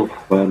Курбедінов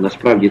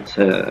насправді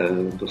це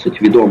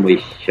досить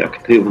відомий,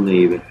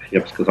 активний, я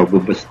б сказав би,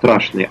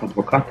 безстрашний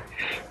адвокат,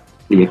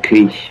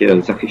 який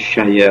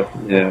захищає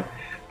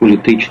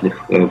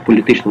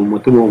політично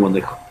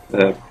мотивованих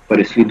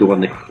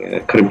переслідуваних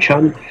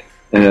кримчан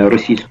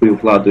російською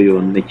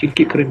владою, не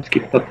тільки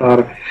кримських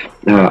татар,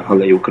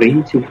 але й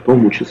українців. В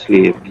тому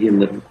числі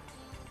він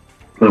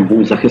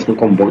був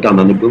захисником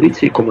Богдана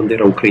Небелиці,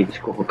 командира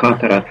українського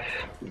катера,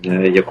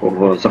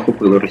 якого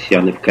захопили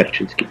росіяни в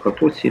Керченській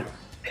протоці.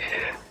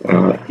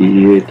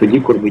 І тоді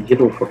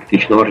Курбедінов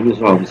фактично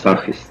організував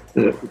захист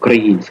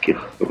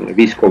українських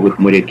військових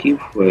моряків,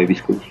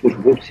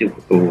 військовослужбовців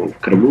в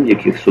Криму,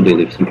 яких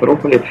судили в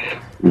Сімферополі.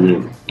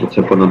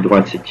 Це понад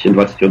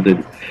 21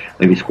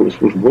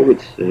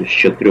 військовослужбовець,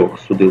 ще 3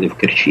 судили в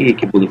Керчі,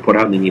 які були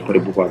поранені і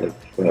перебували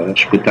в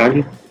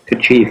шпиталі. В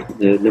Керчі їх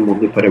не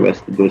могли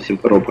перевезти до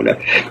Сімферополя.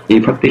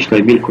 І фактично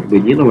Еміль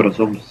Курбедінов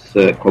разом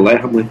з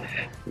колегами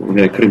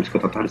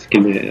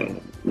кримсько-татарськими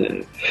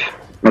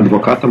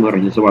адвокатами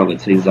організували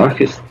цей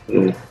захист.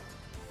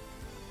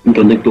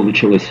 До них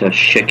долучилося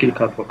ще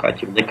кілька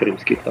адвокатів, не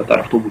кримських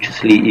татар, в тому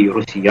числі і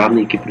росіяни,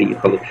 які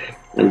приїхали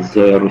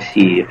з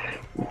Росії,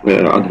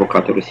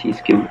 адвокати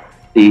російські.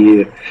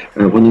 І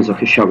вони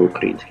захищали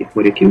українських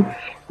моряків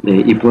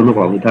і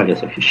планували далі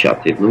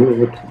захищати.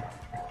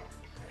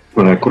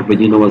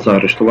 Курбедінова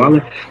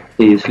заарештували,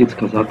 і слід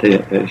сказати,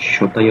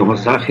 що на його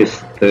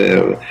захист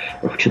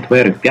в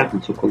четвер, в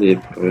п'ятницю, коли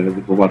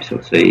відбувався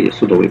цей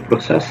судовий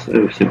процес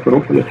в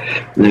Сімферополі,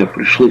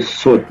 прийшли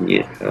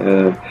сотні,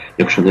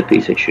 якщо не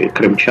тисячі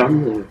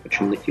кримчан,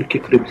 причому не тільки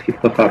кримських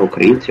татар,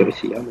 українці,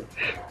 росіяни,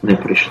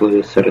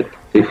 прийшли серед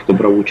тих, хто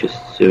брав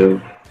участь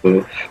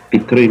в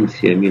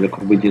підтримці Еміля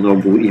Курбедінова.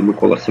 Був і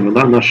Микола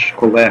Семена, наш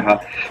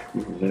колега,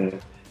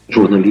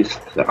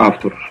 журналіст,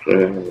 автор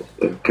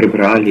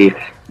Кримреалії,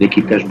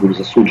 який теж був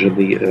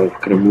засуджений в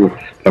Криму,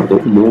 правда,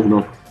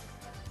 умовно,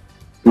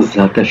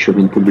 за те, що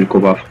він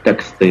публікував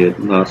тексти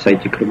на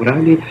сайті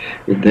Кримреалії,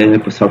 де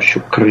писав,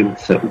 що Крим –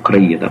 це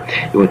Україна.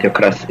 І от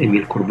якраз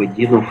Еміль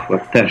Курбедінов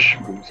теж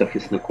був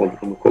захисником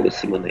Миколи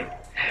Семени.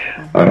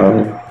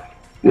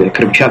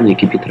 Кримчани,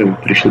 які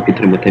прийшли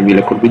підтримати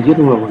Еміля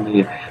Курбедінова,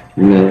 вони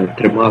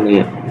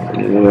тримали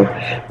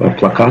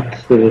плакат,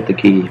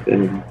 такий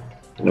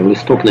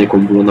листок, на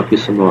якому було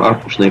написано,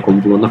 аркуш, на якому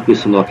було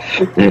написано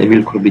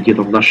Еміль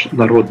Курбедінов, наш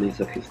народний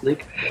захисник.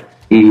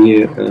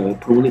 І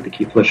провели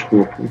такий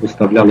флешмоб,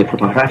 виставляли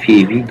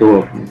фотографії,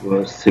 відео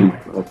з цим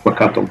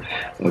плакатом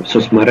в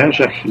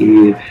соцмережах.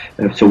 І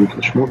в цьому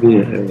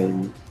флешмобі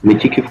не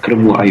тільки в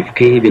Криму, а й в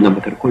Києві, на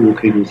материковій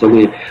Україні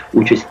взяли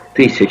участь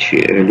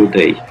тисячі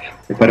людей.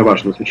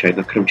 Переважно,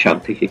 звичайно, кримчан,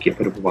 тих, які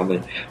перебували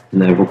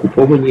в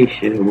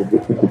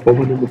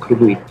окупованому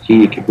Криму, і ті,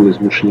 які були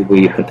змушені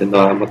виїхати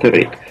на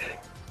материк.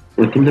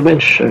 Тим не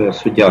менш,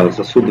 суддя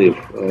засудив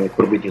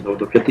Корбедінова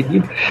до 5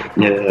 днів.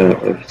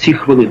 В ці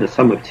хвилини,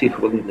 саме в ці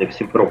хвилини в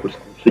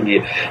Сімферопольському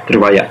суді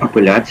триває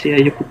апеляція,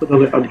 яку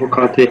подали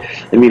адвокати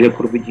Еміля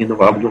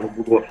Корбедінова. А в нього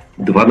було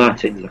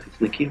 12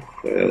 захисників,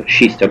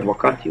 6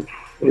 адвокатів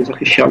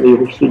захищали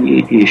його в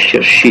суді і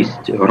ще 6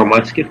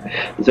 громадських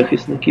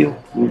захисників.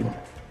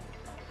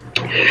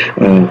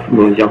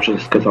 Я вже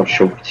сказав,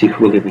 що в ці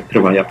хвилини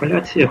триває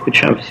апеляція,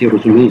 хоча всі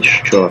розуміють,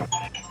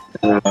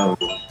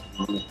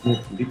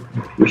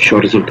 що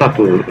результат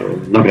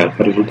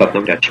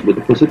навряд чи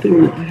буде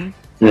позитивний,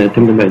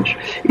 тим не менш.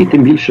 І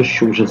тим більше,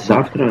 що вже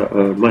завтра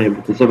має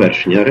бути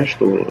завершення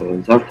арешту.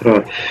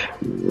 Завтра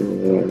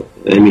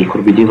Еміль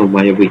Корбедінов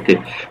має вийти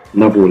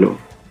на волю.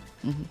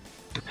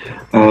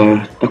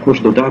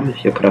 Також додам,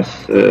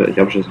 якраз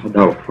я вже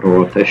згадав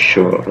про те,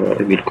 що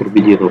Еміль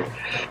Корбедінов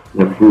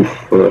був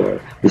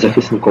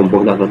захисником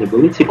Богдана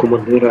Небелиці,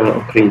 командира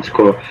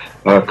українського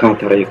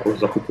катера, якого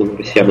захопили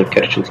росіяни в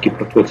Керченській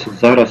протоці.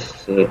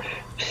 Зараз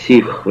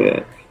всіх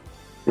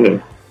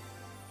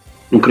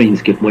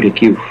українських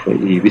моряків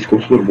і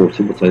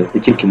військовослужбовців, бо це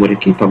не тільки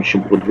моряки, там ще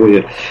було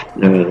 2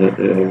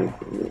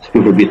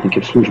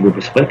 співробітників Служби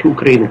безпеки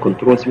України,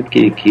 контррозвідки,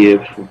 які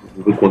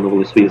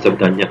виконували свої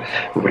завдання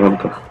в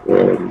рамках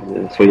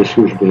своєї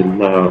служби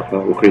на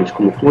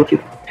українському флоті.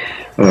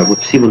 От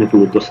всі вони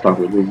були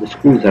доставлені в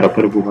Москву і зараз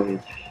перебувають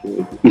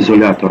в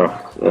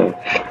ізоляторах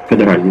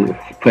Федеральної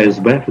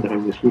ФСБ,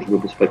 Федеральної служби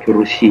безпеки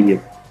Росії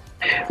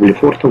в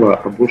Лефортово,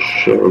 або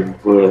ж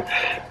в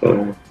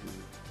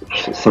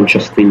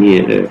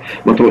санчастині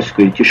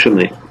Матросської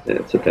Тишини.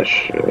 Це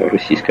теж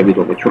російська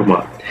відома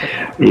тюрма.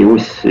 І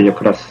ось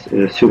якраз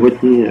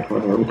сьогодні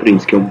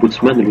український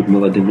омбудсмен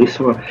Людмила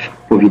Денисова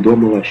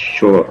повідомила,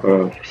 що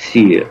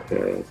всі,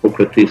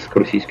 попри тиск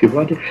російської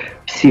влади,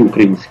 всі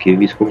українські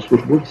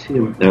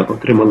військовослужбовці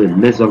отримали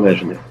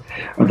незалежних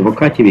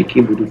адвокатів,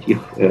 які будуть їх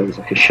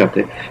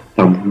захищати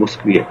там в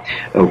Москві.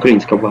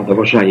 Українська влада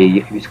вважає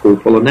їх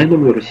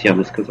військовополоненими,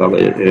 росіяни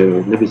сказали,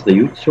 не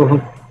визнають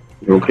цього.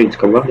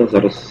 Українська влада,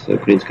 зараз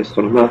українська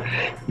сторона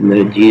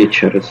діє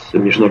через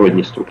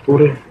міжнародні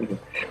структури,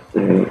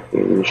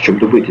 щоб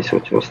добитися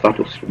цього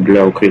статусу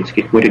для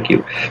українських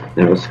моряків,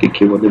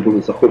 оскільки вони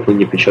були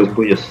захоплені під час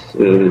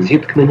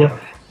боєзіткнення,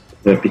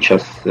 під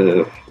час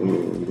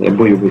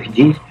бойових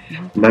дій,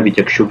 навіть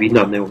якщо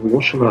війна не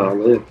оголошена,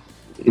 але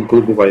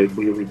інколи бувають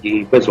бойові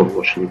дії без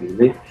оголошення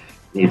війни.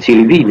 І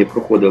цілі війни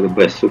проходили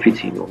без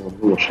офіційного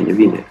оголошення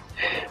війни.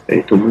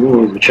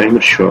 Тому, звичайно,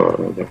 що,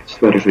 як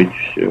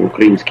стверджують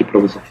українські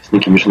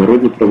правозахисники,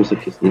 міжнародні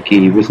правозахисники,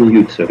 і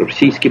визнають це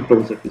російські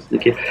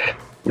правозахисники,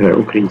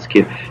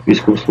 українські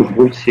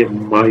військовослужбовці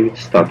мають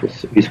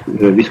статус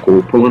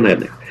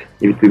військовополонених.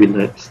 І,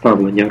 відповідне,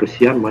 ставлення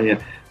росіян має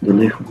до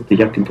них бути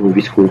як і до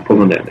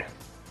військовополонених.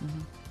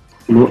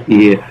 Ну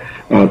і,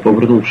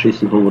 повернувшись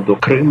знову до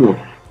Криму,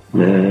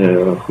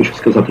 хочу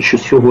сказати, що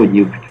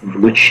сьогодні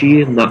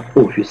вночі на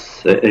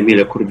офіс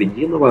Еміля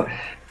Корбедінова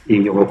і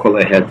його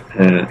колеги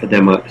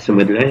Едема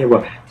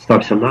Семедляєва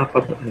стався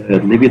напад.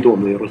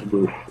 Невідомий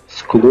розбив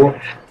скло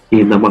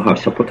і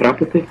намагався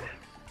потрапити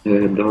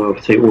в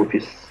цей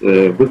офіс,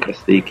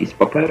 викрасти якісь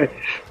папери.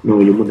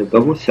 Йому не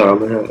вдалося,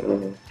 але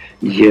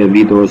є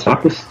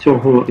відеозапис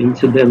цього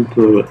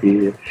інциденту,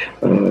 і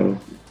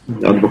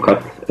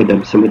адвокат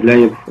Едем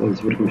Семедляєв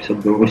звернувся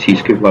до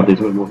російської влади з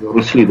вимогою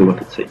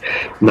розслідувати цей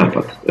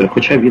напад.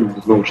 Хоча він,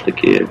 знову ж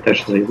таки,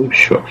 теж заявив,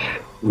 що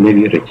не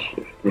вірить,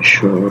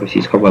 що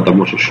російська влада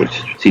може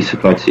щось в цій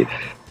ситуації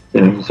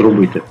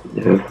зробити,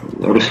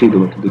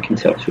 розслідувати до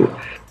кінця цю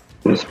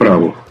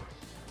справу.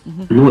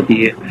 Ну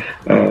і,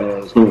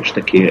 знову ж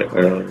таки,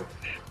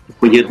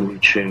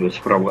 поєднуючи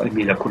справу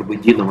Еміля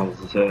Корбедінова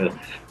з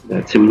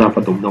цим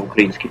нападом на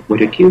українських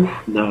моряків,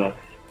 на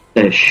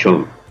те,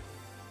 що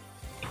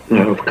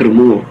в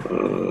Криму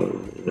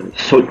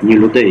сотні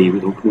людей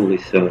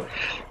відгукнулися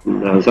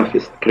на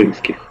захист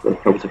кримських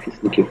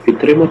правозахисників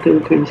підтримати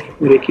українських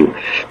моряків.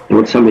 І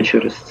от саме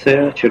через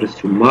це, через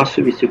цю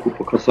масовість, яку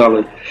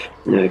показали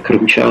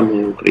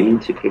кримчани,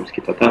 українці,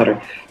 кримські татари,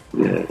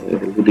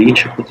 люди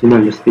інших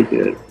національностей,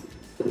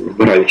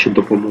 збираючи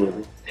допомогу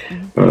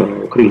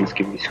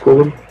українським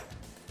військовим,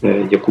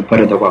 яку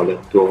передавали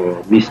до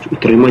місць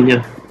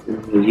утримання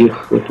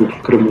їх тут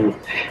в Криму.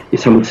 І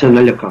саме це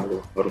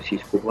налякало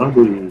російську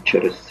владу, і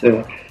через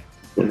це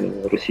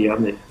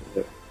росіяни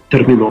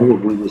терміново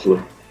вивезли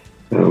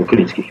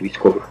українських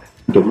військових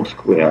до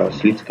Москви. А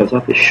слід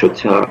сказати, що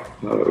ця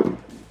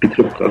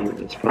підтримка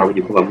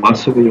справді була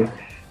масовою.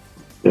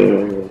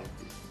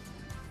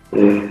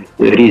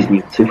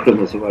 Різні цифри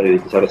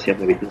називають, зараз я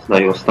навіть не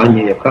знаю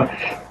остання яка,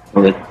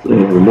 але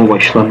мова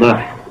йшла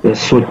на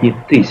сотні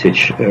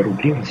тисяч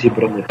рублів,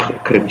 зібраних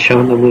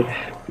кримчанами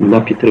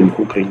на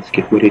підтримку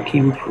українських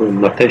моряків,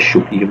 на те,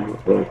 щоб їм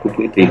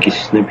купити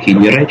якісь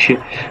необхідні речі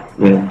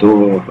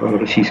до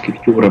російських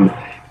тюрем.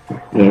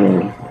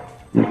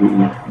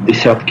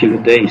 десятки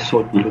людей,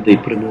 сотні людей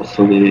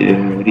приносили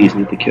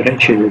різні такі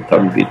речі,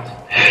 там від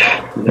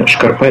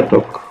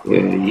шкарпеток,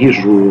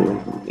 їжу,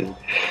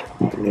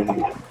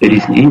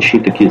 різні інші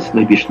такі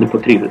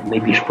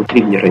найбільш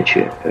потрібні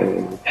речі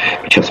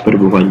під час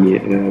перебування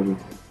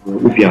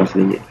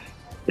ув'язнені.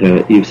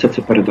 І все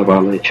це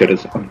передавали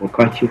через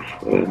адвокатів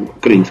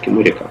українським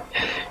морякам.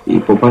 І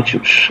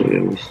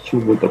побачивши ось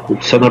цю таку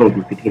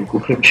всенародну підтримку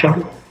кримчан,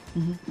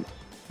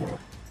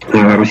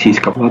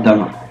 російська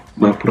влада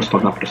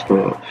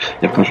просто-напросто,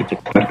 як кажуть,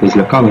 експерти,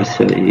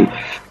 злякалася і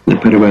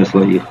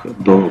перевезла їх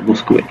до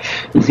Москви.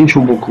 З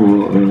іншого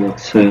боку,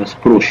 це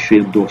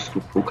спрощує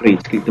доступ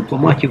українських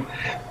дипломатів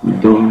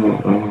до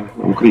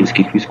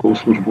українських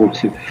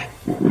військовослужбовців.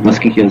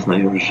 Наскільки я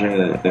знаю,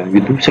 вже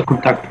відбувся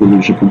контакт, вони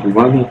вже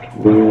побували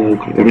в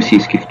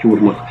російських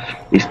тюрмах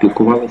і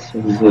спілкувалися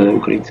з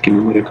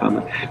українськими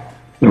моряками.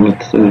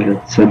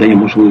 Це дає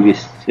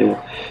можливість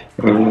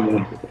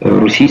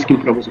російським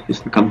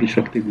правозахисникам більш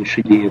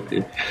активніше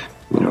діяти,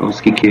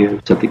 оскільки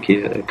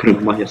все-таки Крим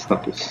має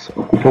статус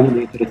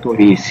окупованої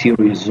території,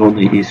 сірої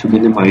зони, і сюди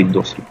не мають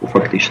доступу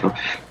фактично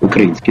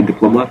українські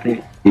дипломати,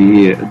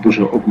 і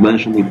дуже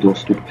обмежений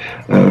доступ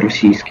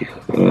російських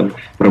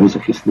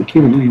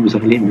правозахисників, ну і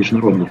взагалі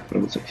міжнародних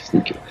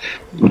правозахисників.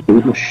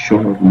 Очевидно, що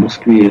в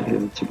Москві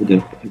це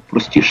буде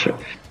простіше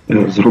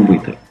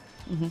зробити.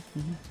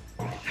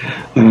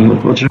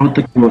 Отже,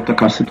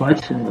 така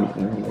ситуація.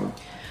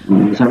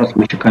 Зараз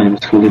ми чекаємо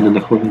з хвилини на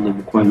хвилину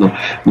буквально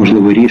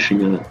можливе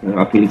рішення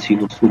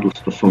апеляційного суду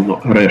стосовно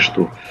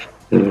арешту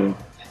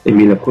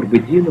Еміля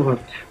Курбедінова.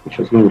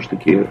 Хоча, знову ж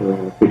таки,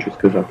 хочу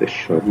сказати,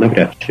 що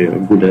навряд чи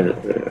буде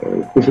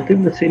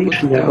позитивне це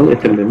рішення, але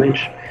тим не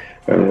менш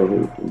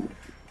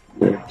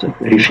це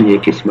рішення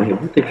якесь має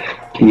бути.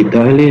 І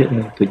далі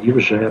тоді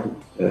вже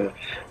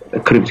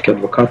кримські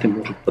адвокати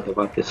можуть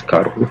подавати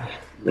скаргу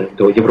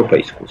до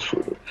Європейського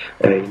суду.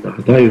 І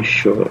нагадаю,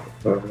 що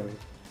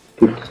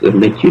тут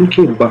не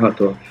тільки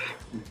багато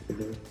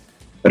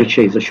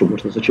речей, за що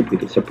можна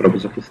зачепитися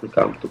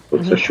правозахисникам,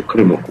 тобто це, що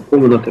Крим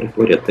окупована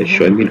територія, те,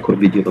 що Еміль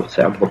Курбедінов –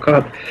 це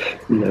адвокат,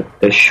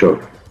 те, що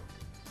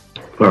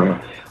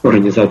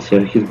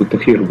організація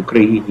Хізбут-Тахрір в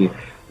Україні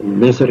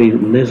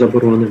не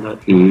заборонена,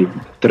 і в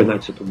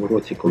 2013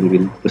 році, коли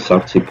він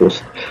писав цей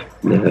пост,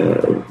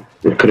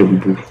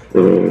 Крим був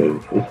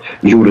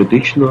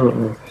юридично,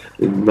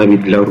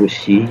 навіть для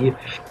Росії,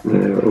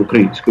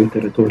 українською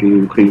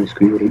територією,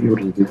 українською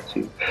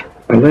юрисдикцією.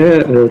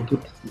 Але тут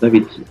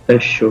навіть те,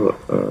 що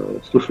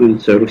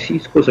стосується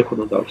російського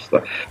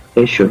законодавства,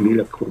 те, що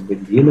Еміля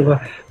Курбедінова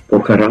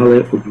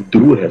покарали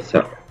вдруге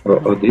за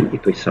один і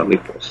той самий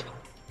пост.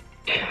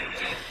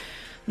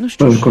 Ну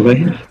що ж,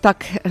 колеги?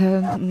 Так,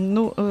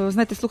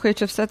 знаєте,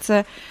 слухаючи все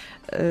це,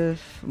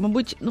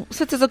 мабуть,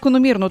 все це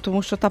закономірно,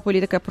 тому що та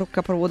політика,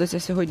 яка проводиться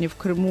сьогодні в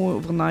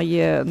Криму, вона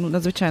є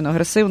надзвичайно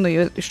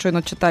агресивною. Я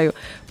щойно читаю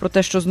про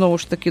те, що знову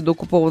ж таки до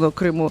окупованого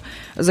Криму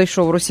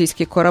зайшов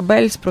російський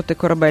корабель з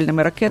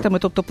протикорабельними ракетами,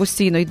 тобто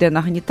постійно йде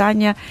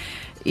нагнітання.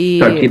 І...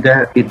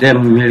 Так, іде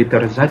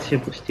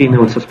мілітаризація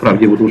постійно. Це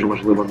справді дуже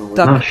важлива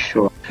новина,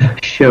 що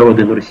ще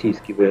один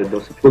російський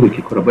досить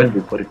великий корабель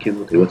був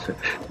перекинутий, оце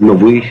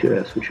новий,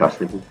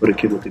 сучасний, був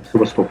перекинутий в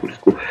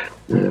Севастопольську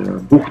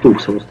бухту,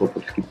 в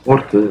Севастопольський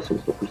порт,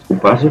 Севастопольську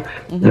базу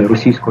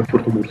російського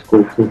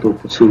Чорноморського флоту,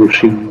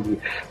 посиливши її.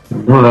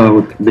 Ну, а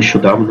от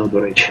нещодавно, до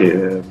речі,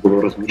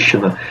 було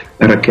розміщено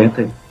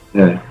ракети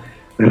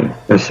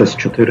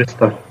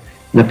СС-400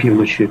 на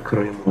півночі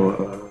Криму,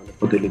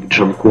 неподалік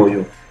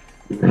Джанкою,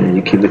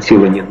 які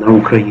націлені на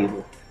Україну.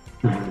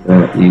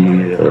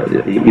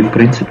 І в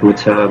принципі,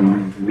 оця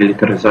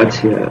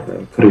мілітаризація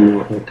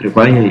Криму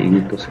триває і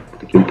досить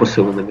такими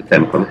посиленими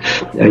темпами.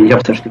 Я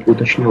все ж таки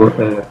уточню,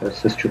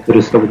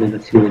 СС-400 вони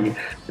націлені,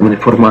 вони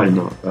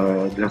формально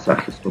для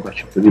захисту,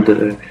 начебто,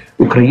 від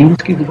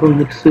українських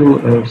збройних сил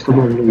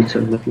встановлюються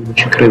на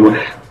півночі Криму,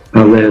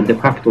 але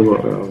де-факто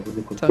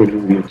вони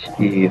контролюють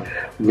і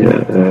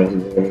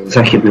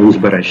західне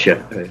узбережжя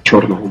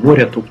Чорного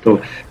моря, тобто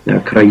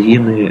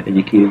країни,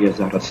 які є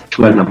зараз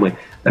членами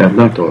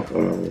НАТО,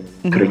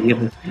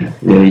 країни,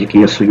 які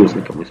є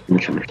союзниками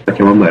Сполучених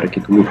Штатів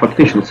Америки. Тому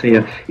фактично це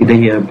є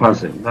ідея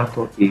бази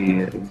НАТО і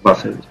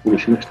бази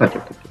Сполучених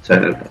Штатів, тобто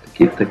це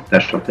такий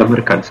теж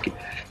американський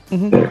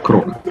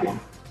крок.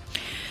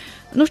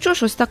 Ну що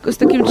ж, ось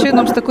таким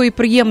чином, з такої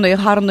приємної,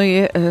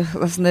 гарної,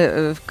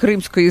 власне,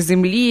 кримської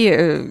землі,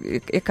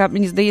 яка,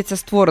 мені здається,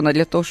 створена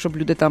для того, щоб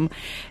люди там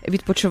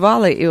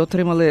відпочивали і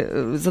отримали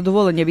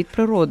задоволення від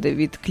природи,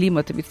 від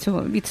клімату,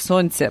 від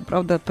сонця,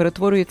 правда,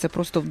 перетворюється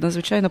просто в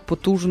надзвичайно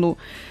потужну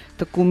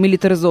таку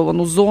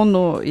мілітаризовану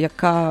зону,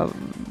 яка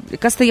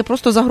стає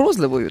просто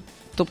загрозливою.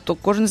 Тобто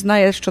кожен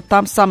знає, що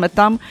там, саме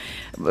там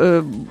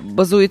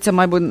базується,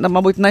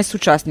 мабуть,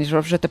 найсучасніша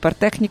вже тепер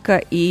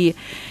техніка, і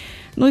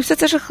Ну і все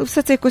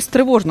це якось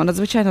тривожно,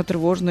 надзвичайно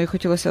тривожно, і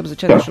хотілося б,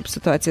 звичайно, щоб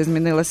ситуація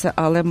змінилася,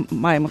 але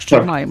маємо,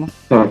 що маємо.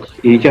 Так,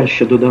 і я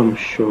ще додам,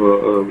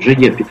 що вже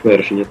є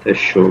підтвердження те,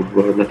 що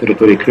на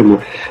території Криму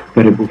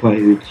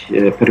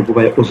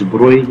перебуває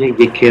озброєння,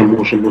 яке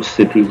може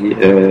носити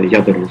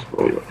ядерну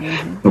зброю.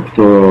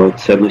 Тобто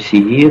це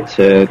носії,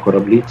 це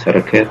кораблі, це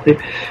ракети,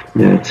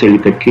 це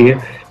літаки,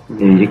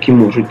 які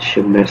можуть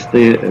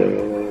нести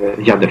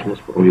ядерну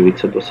зброю, і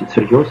це досить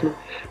серйозно.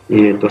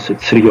 І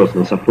досить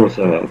серйозна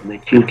загроза не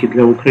тільки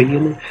для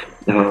України,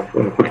 а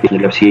фактично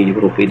для всієї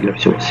Європи і для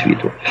всього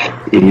світу.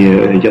 І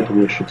я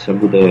думаю, що це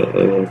буде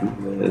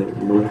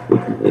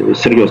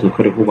серйозно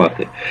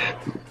коригувати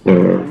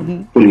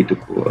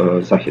політику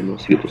західного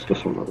світу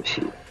стосовно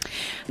Росії.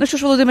 Ну що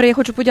ж, Володимире, я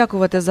хочу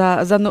подякувати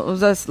за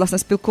власне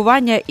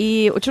спілкування,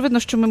 і очевидно,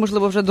 що ми,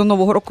 можливо, вже до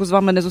Нового року з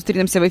вами не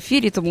зустрінемося в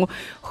ефірі, тому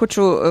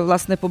хочу,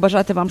 власне,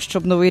 побажати вам,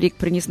 щоб Новий рік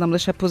приніс нам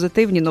лише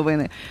позитивні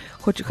новини.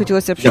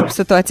 Хотілося б, щоб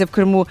ситуація в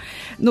Криму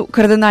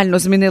кардинально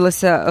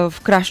змінилася в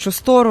кращу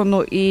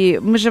сторону, і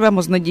ми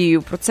живемо з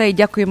надією про це, і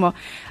дякуємо.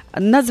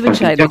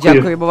 Надзвичайно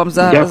дякуємо вам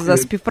за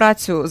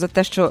співпрацю, за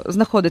те, що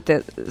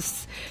знаходите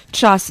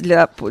час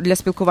для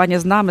спілкування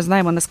з нами.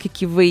 Знаємо,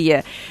 наскільки ви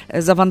є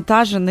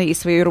завантажений і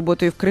своєю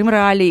роботою в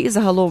Крим-реалії, і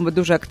загалом ви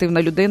дуже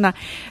активна людина.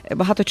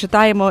 Багато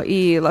читаємо,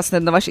 і, власне,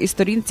 на вашій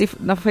сторінці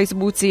на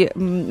Фейсбуці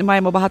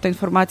маємо багато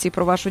інформації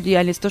про вашу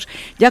діяльність. Тож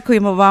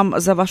дякуємо вам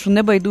за вашу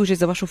небайдужість,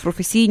 за вашу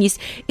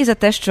професійність і за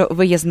те, що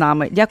ви є з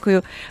нами.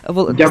 Дякую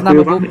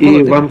вам,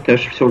 і вам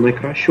теж всього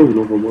найкращого в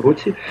новому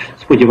році.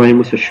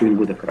 Сподіваємося, що він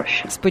буде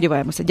краще.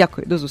 Сподіваємося.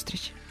 Дякую. До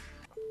зустрічі.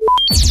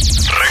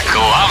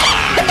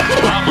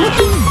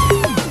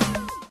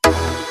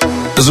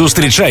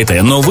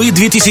 Зустрічайте новий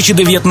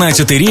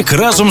 2019 рік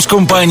разом з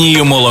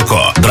компанією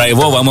 «Молоко».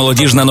 Драйвова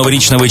молодіжна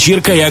новорічна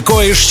вечірка,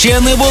 якої ще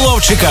не було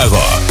в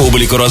Чикаго.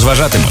 Публіку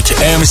розважатимуть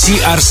МС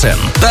Арсен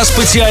та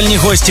спеціальні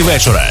гості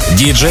вечора –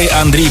 діджей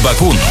Андрій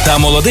Бакун та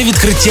молоде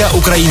відкриття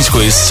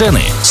української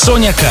сцени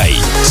Соня Кай.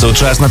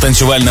 Сучасна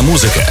танцювальна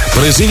музика,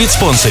 призи від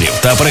спонсорів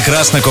та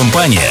прекрасна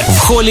компанія в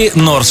холі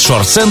North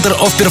Shore Center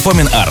of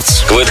Performing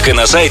Arts. Квитки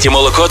на сайті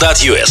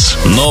молоко.us.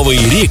 Новий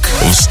рік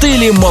в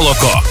стилі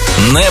 «Молоко».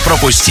 Не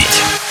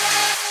пропустіть!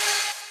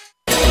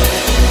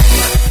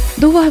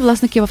 До уваги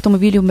власників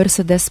автомобілів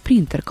Mercedes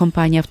Sprinter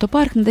компанія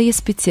 «Автопарк» надає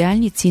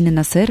спеціальні ціни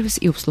на сервіс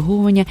і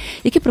обслуговування,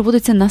 які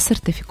проводяться на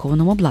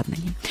сертифікованому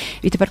обладнанні.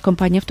 Відтепер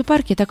компанія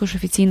 «Автопарк» є також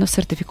офіційно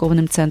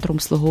сертифікованим центром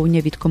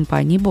обслуговування від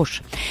компанії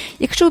Bosch.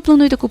 Якщо ви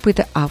плануєте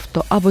купити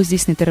авто або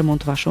здійснити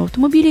ремонт вашого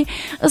автомобілі,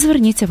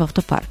 зверніться в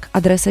 «Автопарк».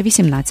 Адреса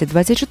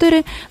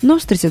 1824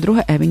 North 32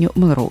 Avenue,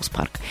 Melrose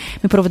Park.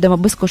 Ми проведемо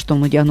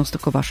безкоштовну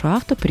діагностику вашого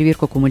авто,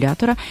 перевірку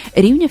акумулятора,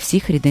 рівня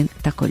всіх рідин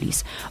та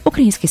коліс.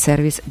 Український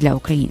сервіс для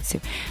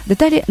українців.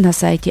 Деталі на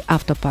сайті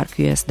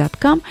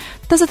autoparkus.com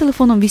та за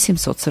телефоном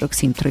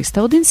 847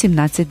 301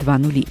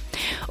 1720.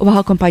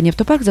 Увага, компанія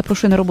 «Автопарк»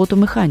 запрошує на роботу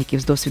механіків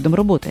з досвідом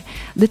роботи.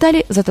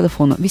 Деталі за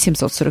телефоном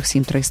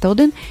 847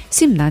 301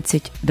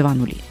 1720.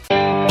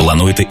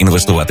 Плануєте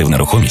інвестувати в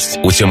нерухомість?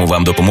 У цьому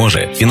вам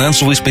допоможе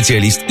фінансовий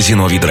спеціаліст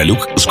Зіновій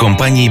Дралюк з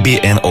компанії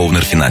BN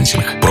Owner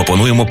Financing.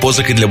 Пропонуємо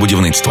позики для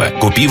будівництва,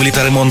 купівлі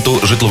та ремонту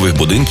житлових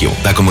будинків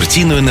та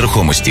комерційної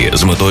нерухомості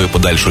з метою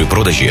подальшої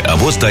продажі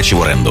або здачі в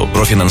оренду.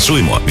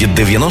 Профінансуємо від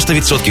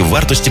 90%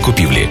 вартості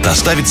купівлі та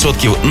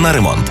 100% на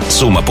ремонт.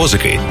 Сума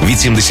позики від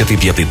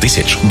 75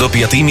 тисяч до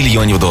 5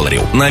 мільйонів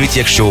доларів. Навіть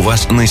якщо у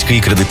вас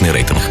низький кредитний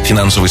рейтинг.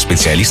 Фінансовий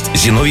спеціаліст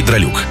Зіновій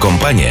Дралюк.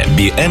 Компанія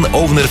BN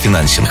Owner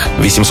Financing.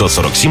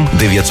 847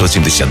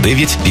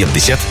 979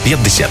 50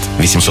 50.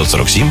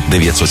 847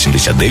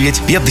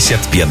 979 50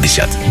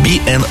 50.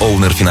 BN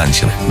Owner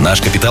Financing. Наш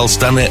капітал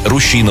стане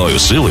рушійною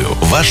силою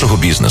вашого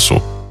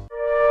бізнесу.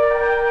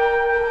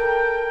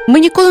 Ми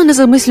ніколи не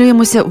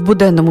замислюємося в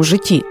буденному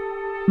житті.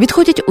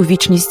 Відходять у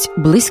вічність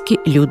близькі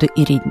люди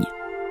і рідні.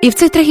 І в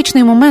цей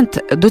трагічний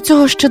момент до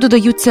цього ще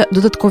додаються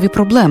додаткові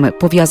проблеми,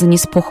 пов'язані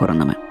з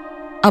похоронами.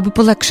 Аби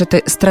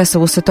полегшити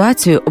стресову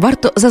ситуацію,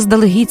 варто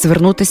заздалегідь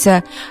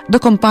звернутися до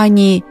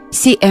компанії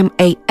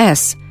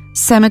CMAS –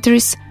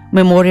 Cemeteries,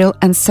 Memorial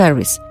and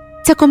Service.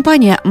 Ця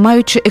компанія,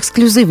 маючи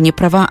ексклюзивні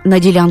права на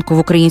ділянку в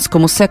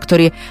українському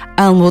секторі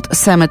Elmwood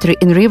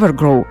Cemetery in River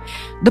Grove,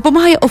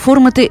 допомагає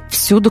оформити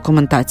всю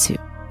документацію.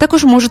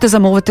 Також можете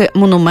замовити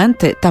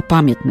монументи та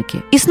пам'ятники.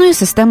 Існує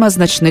система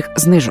значних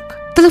знижок.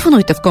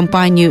 Телефонуйте в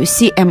компанію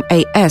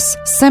CMAS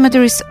 –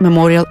 Cemeteries,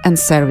 Memorial and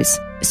Service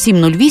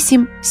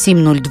 708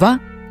 702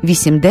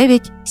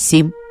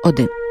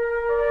 8971.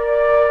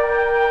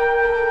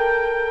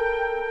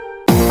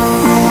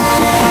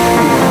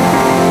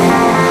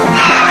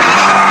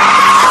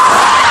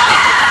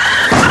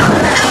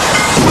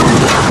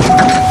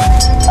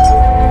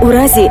 У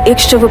разі разі,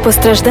 якщо ви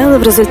постраждали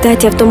в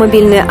результаті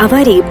автомобільної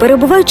аварії,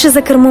 перебуваючи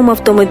за кермом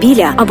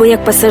автомобіля або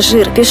як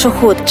пасажир,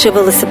 пішохід чи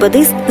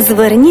велосипедист,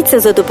 зверніться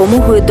за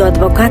допомогою до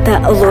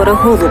адвоката Лори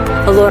Голуб.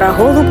 Лора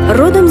Голуб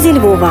родом зі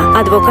Львова,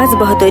 адвокат з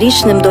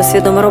багаторічним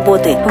досвідом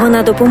роботи.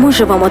 Вона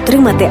допоможе вам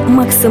отримати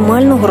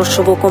максимальну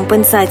грошову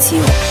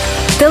компенсацію.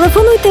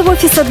 Телефонуйте в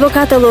офіс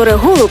адвоката Лори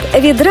Голуб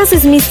відразу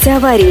з місця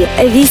аварії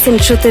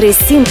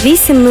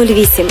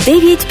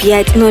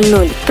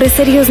 847-808-9500. При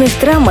серйозних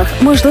травмах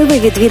можливе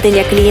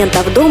відвідання клієнта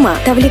вдома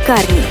та в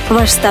лікарні.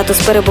 Ваш статус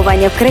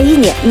перебування в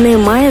країні не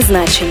має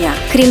значення.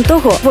 Крім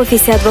того, в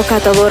офісі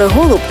адвоката Лори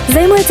Голуб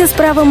займаються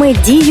справами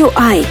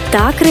DUI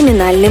та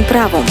кримінальним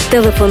правом.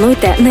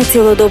 Телефонуйте на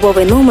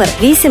цілодобовий номер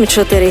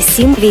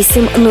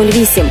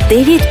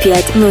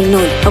 847-808-9500.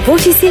 В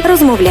офісі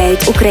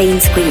розмовляють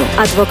українською.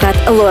 Адвокат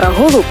Лора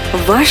Голуб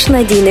 – ваш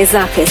надійний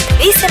захист.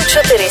 847-808-9500.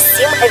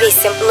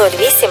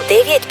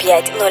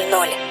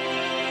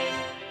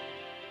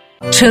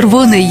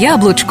 «Червоне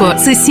яблучко» –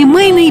 це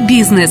сімейний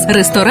бізнес,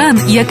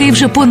 ресторан, який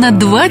вже понад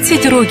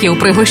 20 років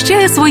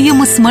пригощає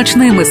своїми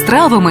смачними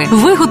стравами,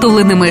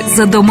 виготовленими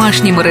за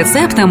домашніми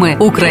рецептами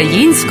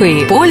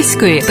української,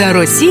 польської та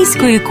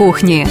російської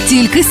кухні.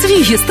 Тільки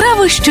свіжі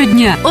страви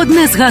щодня.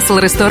 Одне з гасел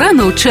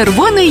ресторану –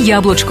 «Червоне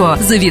яблучко».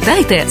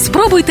 Завітайте,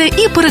 спробуйте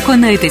і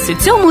переконайтесь у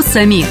цьому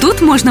самі.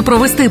 Тут можна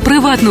провести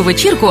приватну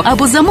вечірку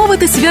або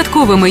замовити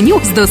святкове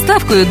меню з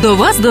доставкою до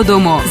вас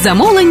додому.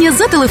 Замовлення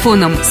за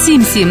телефоном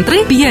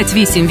 773-588-5781.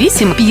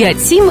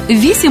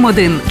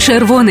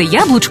 «Червоне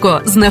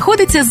яблучко»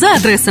 знаходиться за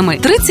адресами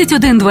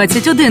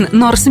 3121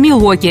 North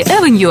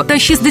Milwaukee Avenue та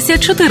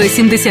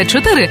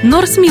 6474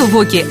 North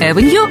Milwaukee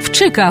Avenue в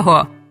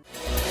Чикаго.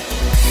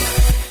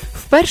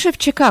 Вперше в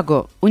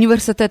Чикаго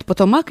університет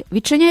Потомак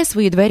відчиняє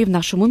свої двері в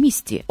нашому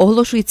місті.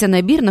 Оголошується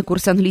набір на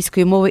курс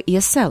англійської мови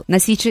ESL на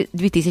січні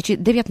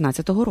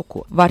 2019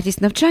 року.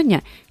 Вартість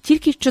навчання –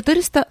 тільки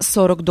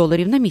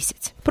 $440 на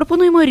місяць.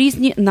 Пропонуємо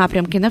різні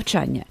напрямки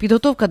навчання.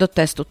 Підготовка до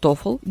тесту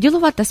TOEFL,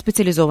 ділова та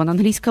спеціалізована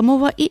англійська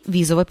мова і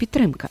візова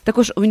підтримка.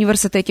 Також в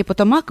університеті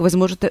Потомак ви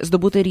зможете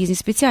здобути різні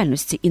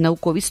спеціальності і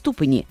наукові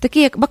ступені,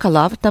 такі як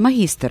бакалавр та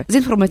магістр з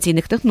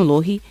інформаційних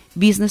технологій,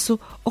 бізнесу,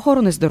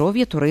 охорони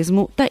здоров'я,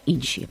 туризму та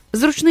інші.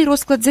 Зручний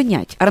розклад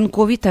занять,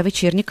 ранкові та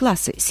вечірні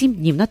класи, 7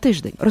 днів на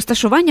тиждень.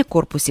 Розташування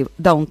корпусів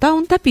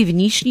даунтаун та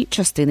північні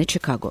частини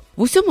Чикаго.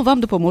 В усьому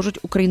вам допоможуть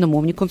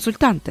україномовні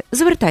консультанти.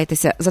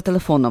 Звертайтеся за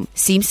телефоном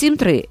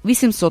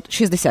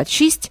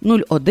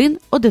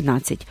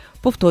 773-866-0111.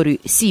 Повторюю,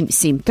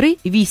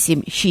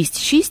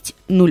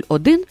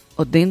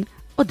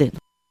 773-866-0111.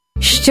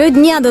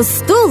 Щодня до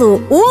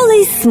столу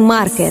Always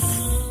Market.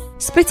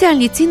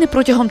 Спеціальні ціни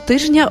протягом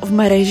тижня в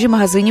мережі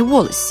магазинів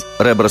Волес.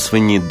 Ребра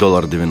свині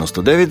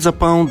 $1.99 за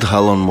паунд,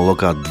 галон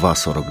молока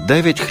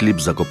 $2.49,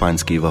 хліб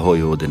закопанський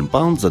вагою 1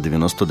 паунд за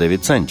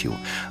 99 центів.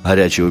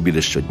 Гарячі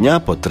обіди щодня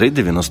по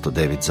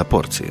 $3.99 за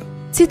порцію.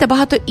 Ці та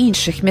багато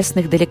інших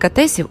м'ясних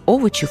делікатесів,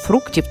 овочів,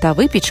 фруктів та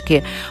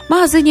випічки в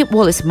магазині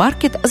Wallace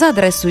Market за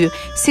адресою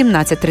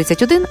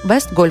 1731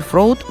 West Golf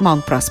Road,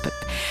 Mount Prospect.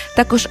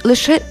 Також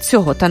лише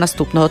цього та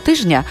наступного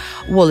тижня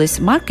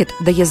Wallace Market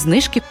дає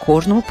знижки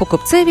кожному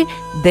покупцеві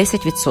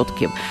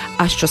 10%,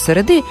 а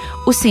щосереди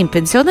усім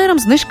пенсіонерам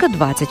знижка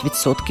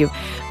 20%.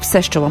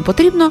 Все, що вам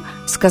потрібно,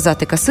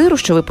 сказати касиру,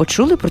 що ви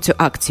почули про цю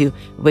акцію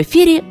в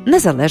ефірі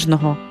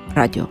Незалежного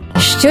радіо.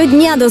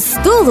 Щодня до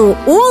столу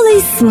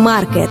Always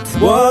Market.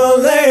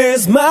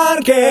 Always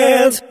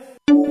Market.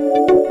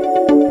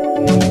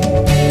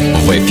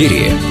 В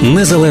ефірі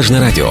Незалежне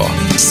радіо.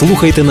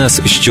 Слухайте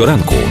нас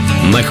щоранку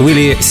на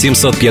хвилі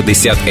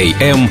 750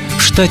 AM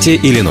в штаті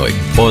Ілліной.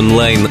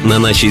 Онлайн на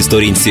нашій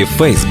сторінці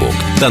Facebook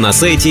та на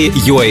сайті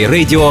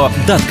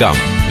uaradio.com.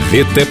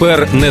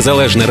 Відтепер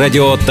Незалежне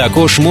радіо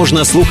також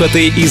можна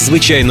слухати із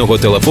звичайного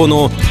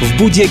телефону в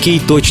будь-якій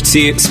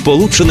точці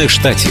Сполучених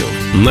Штатів.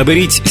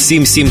 Наберіть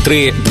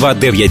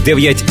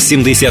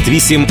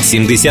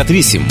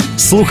 773-299-78-78.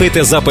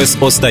 Слухайте запис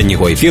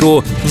останнього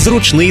ефіру в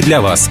зручний для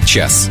вас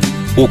час.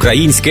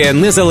 Українське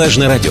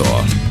Незалежне радіо.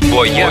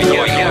 Бо я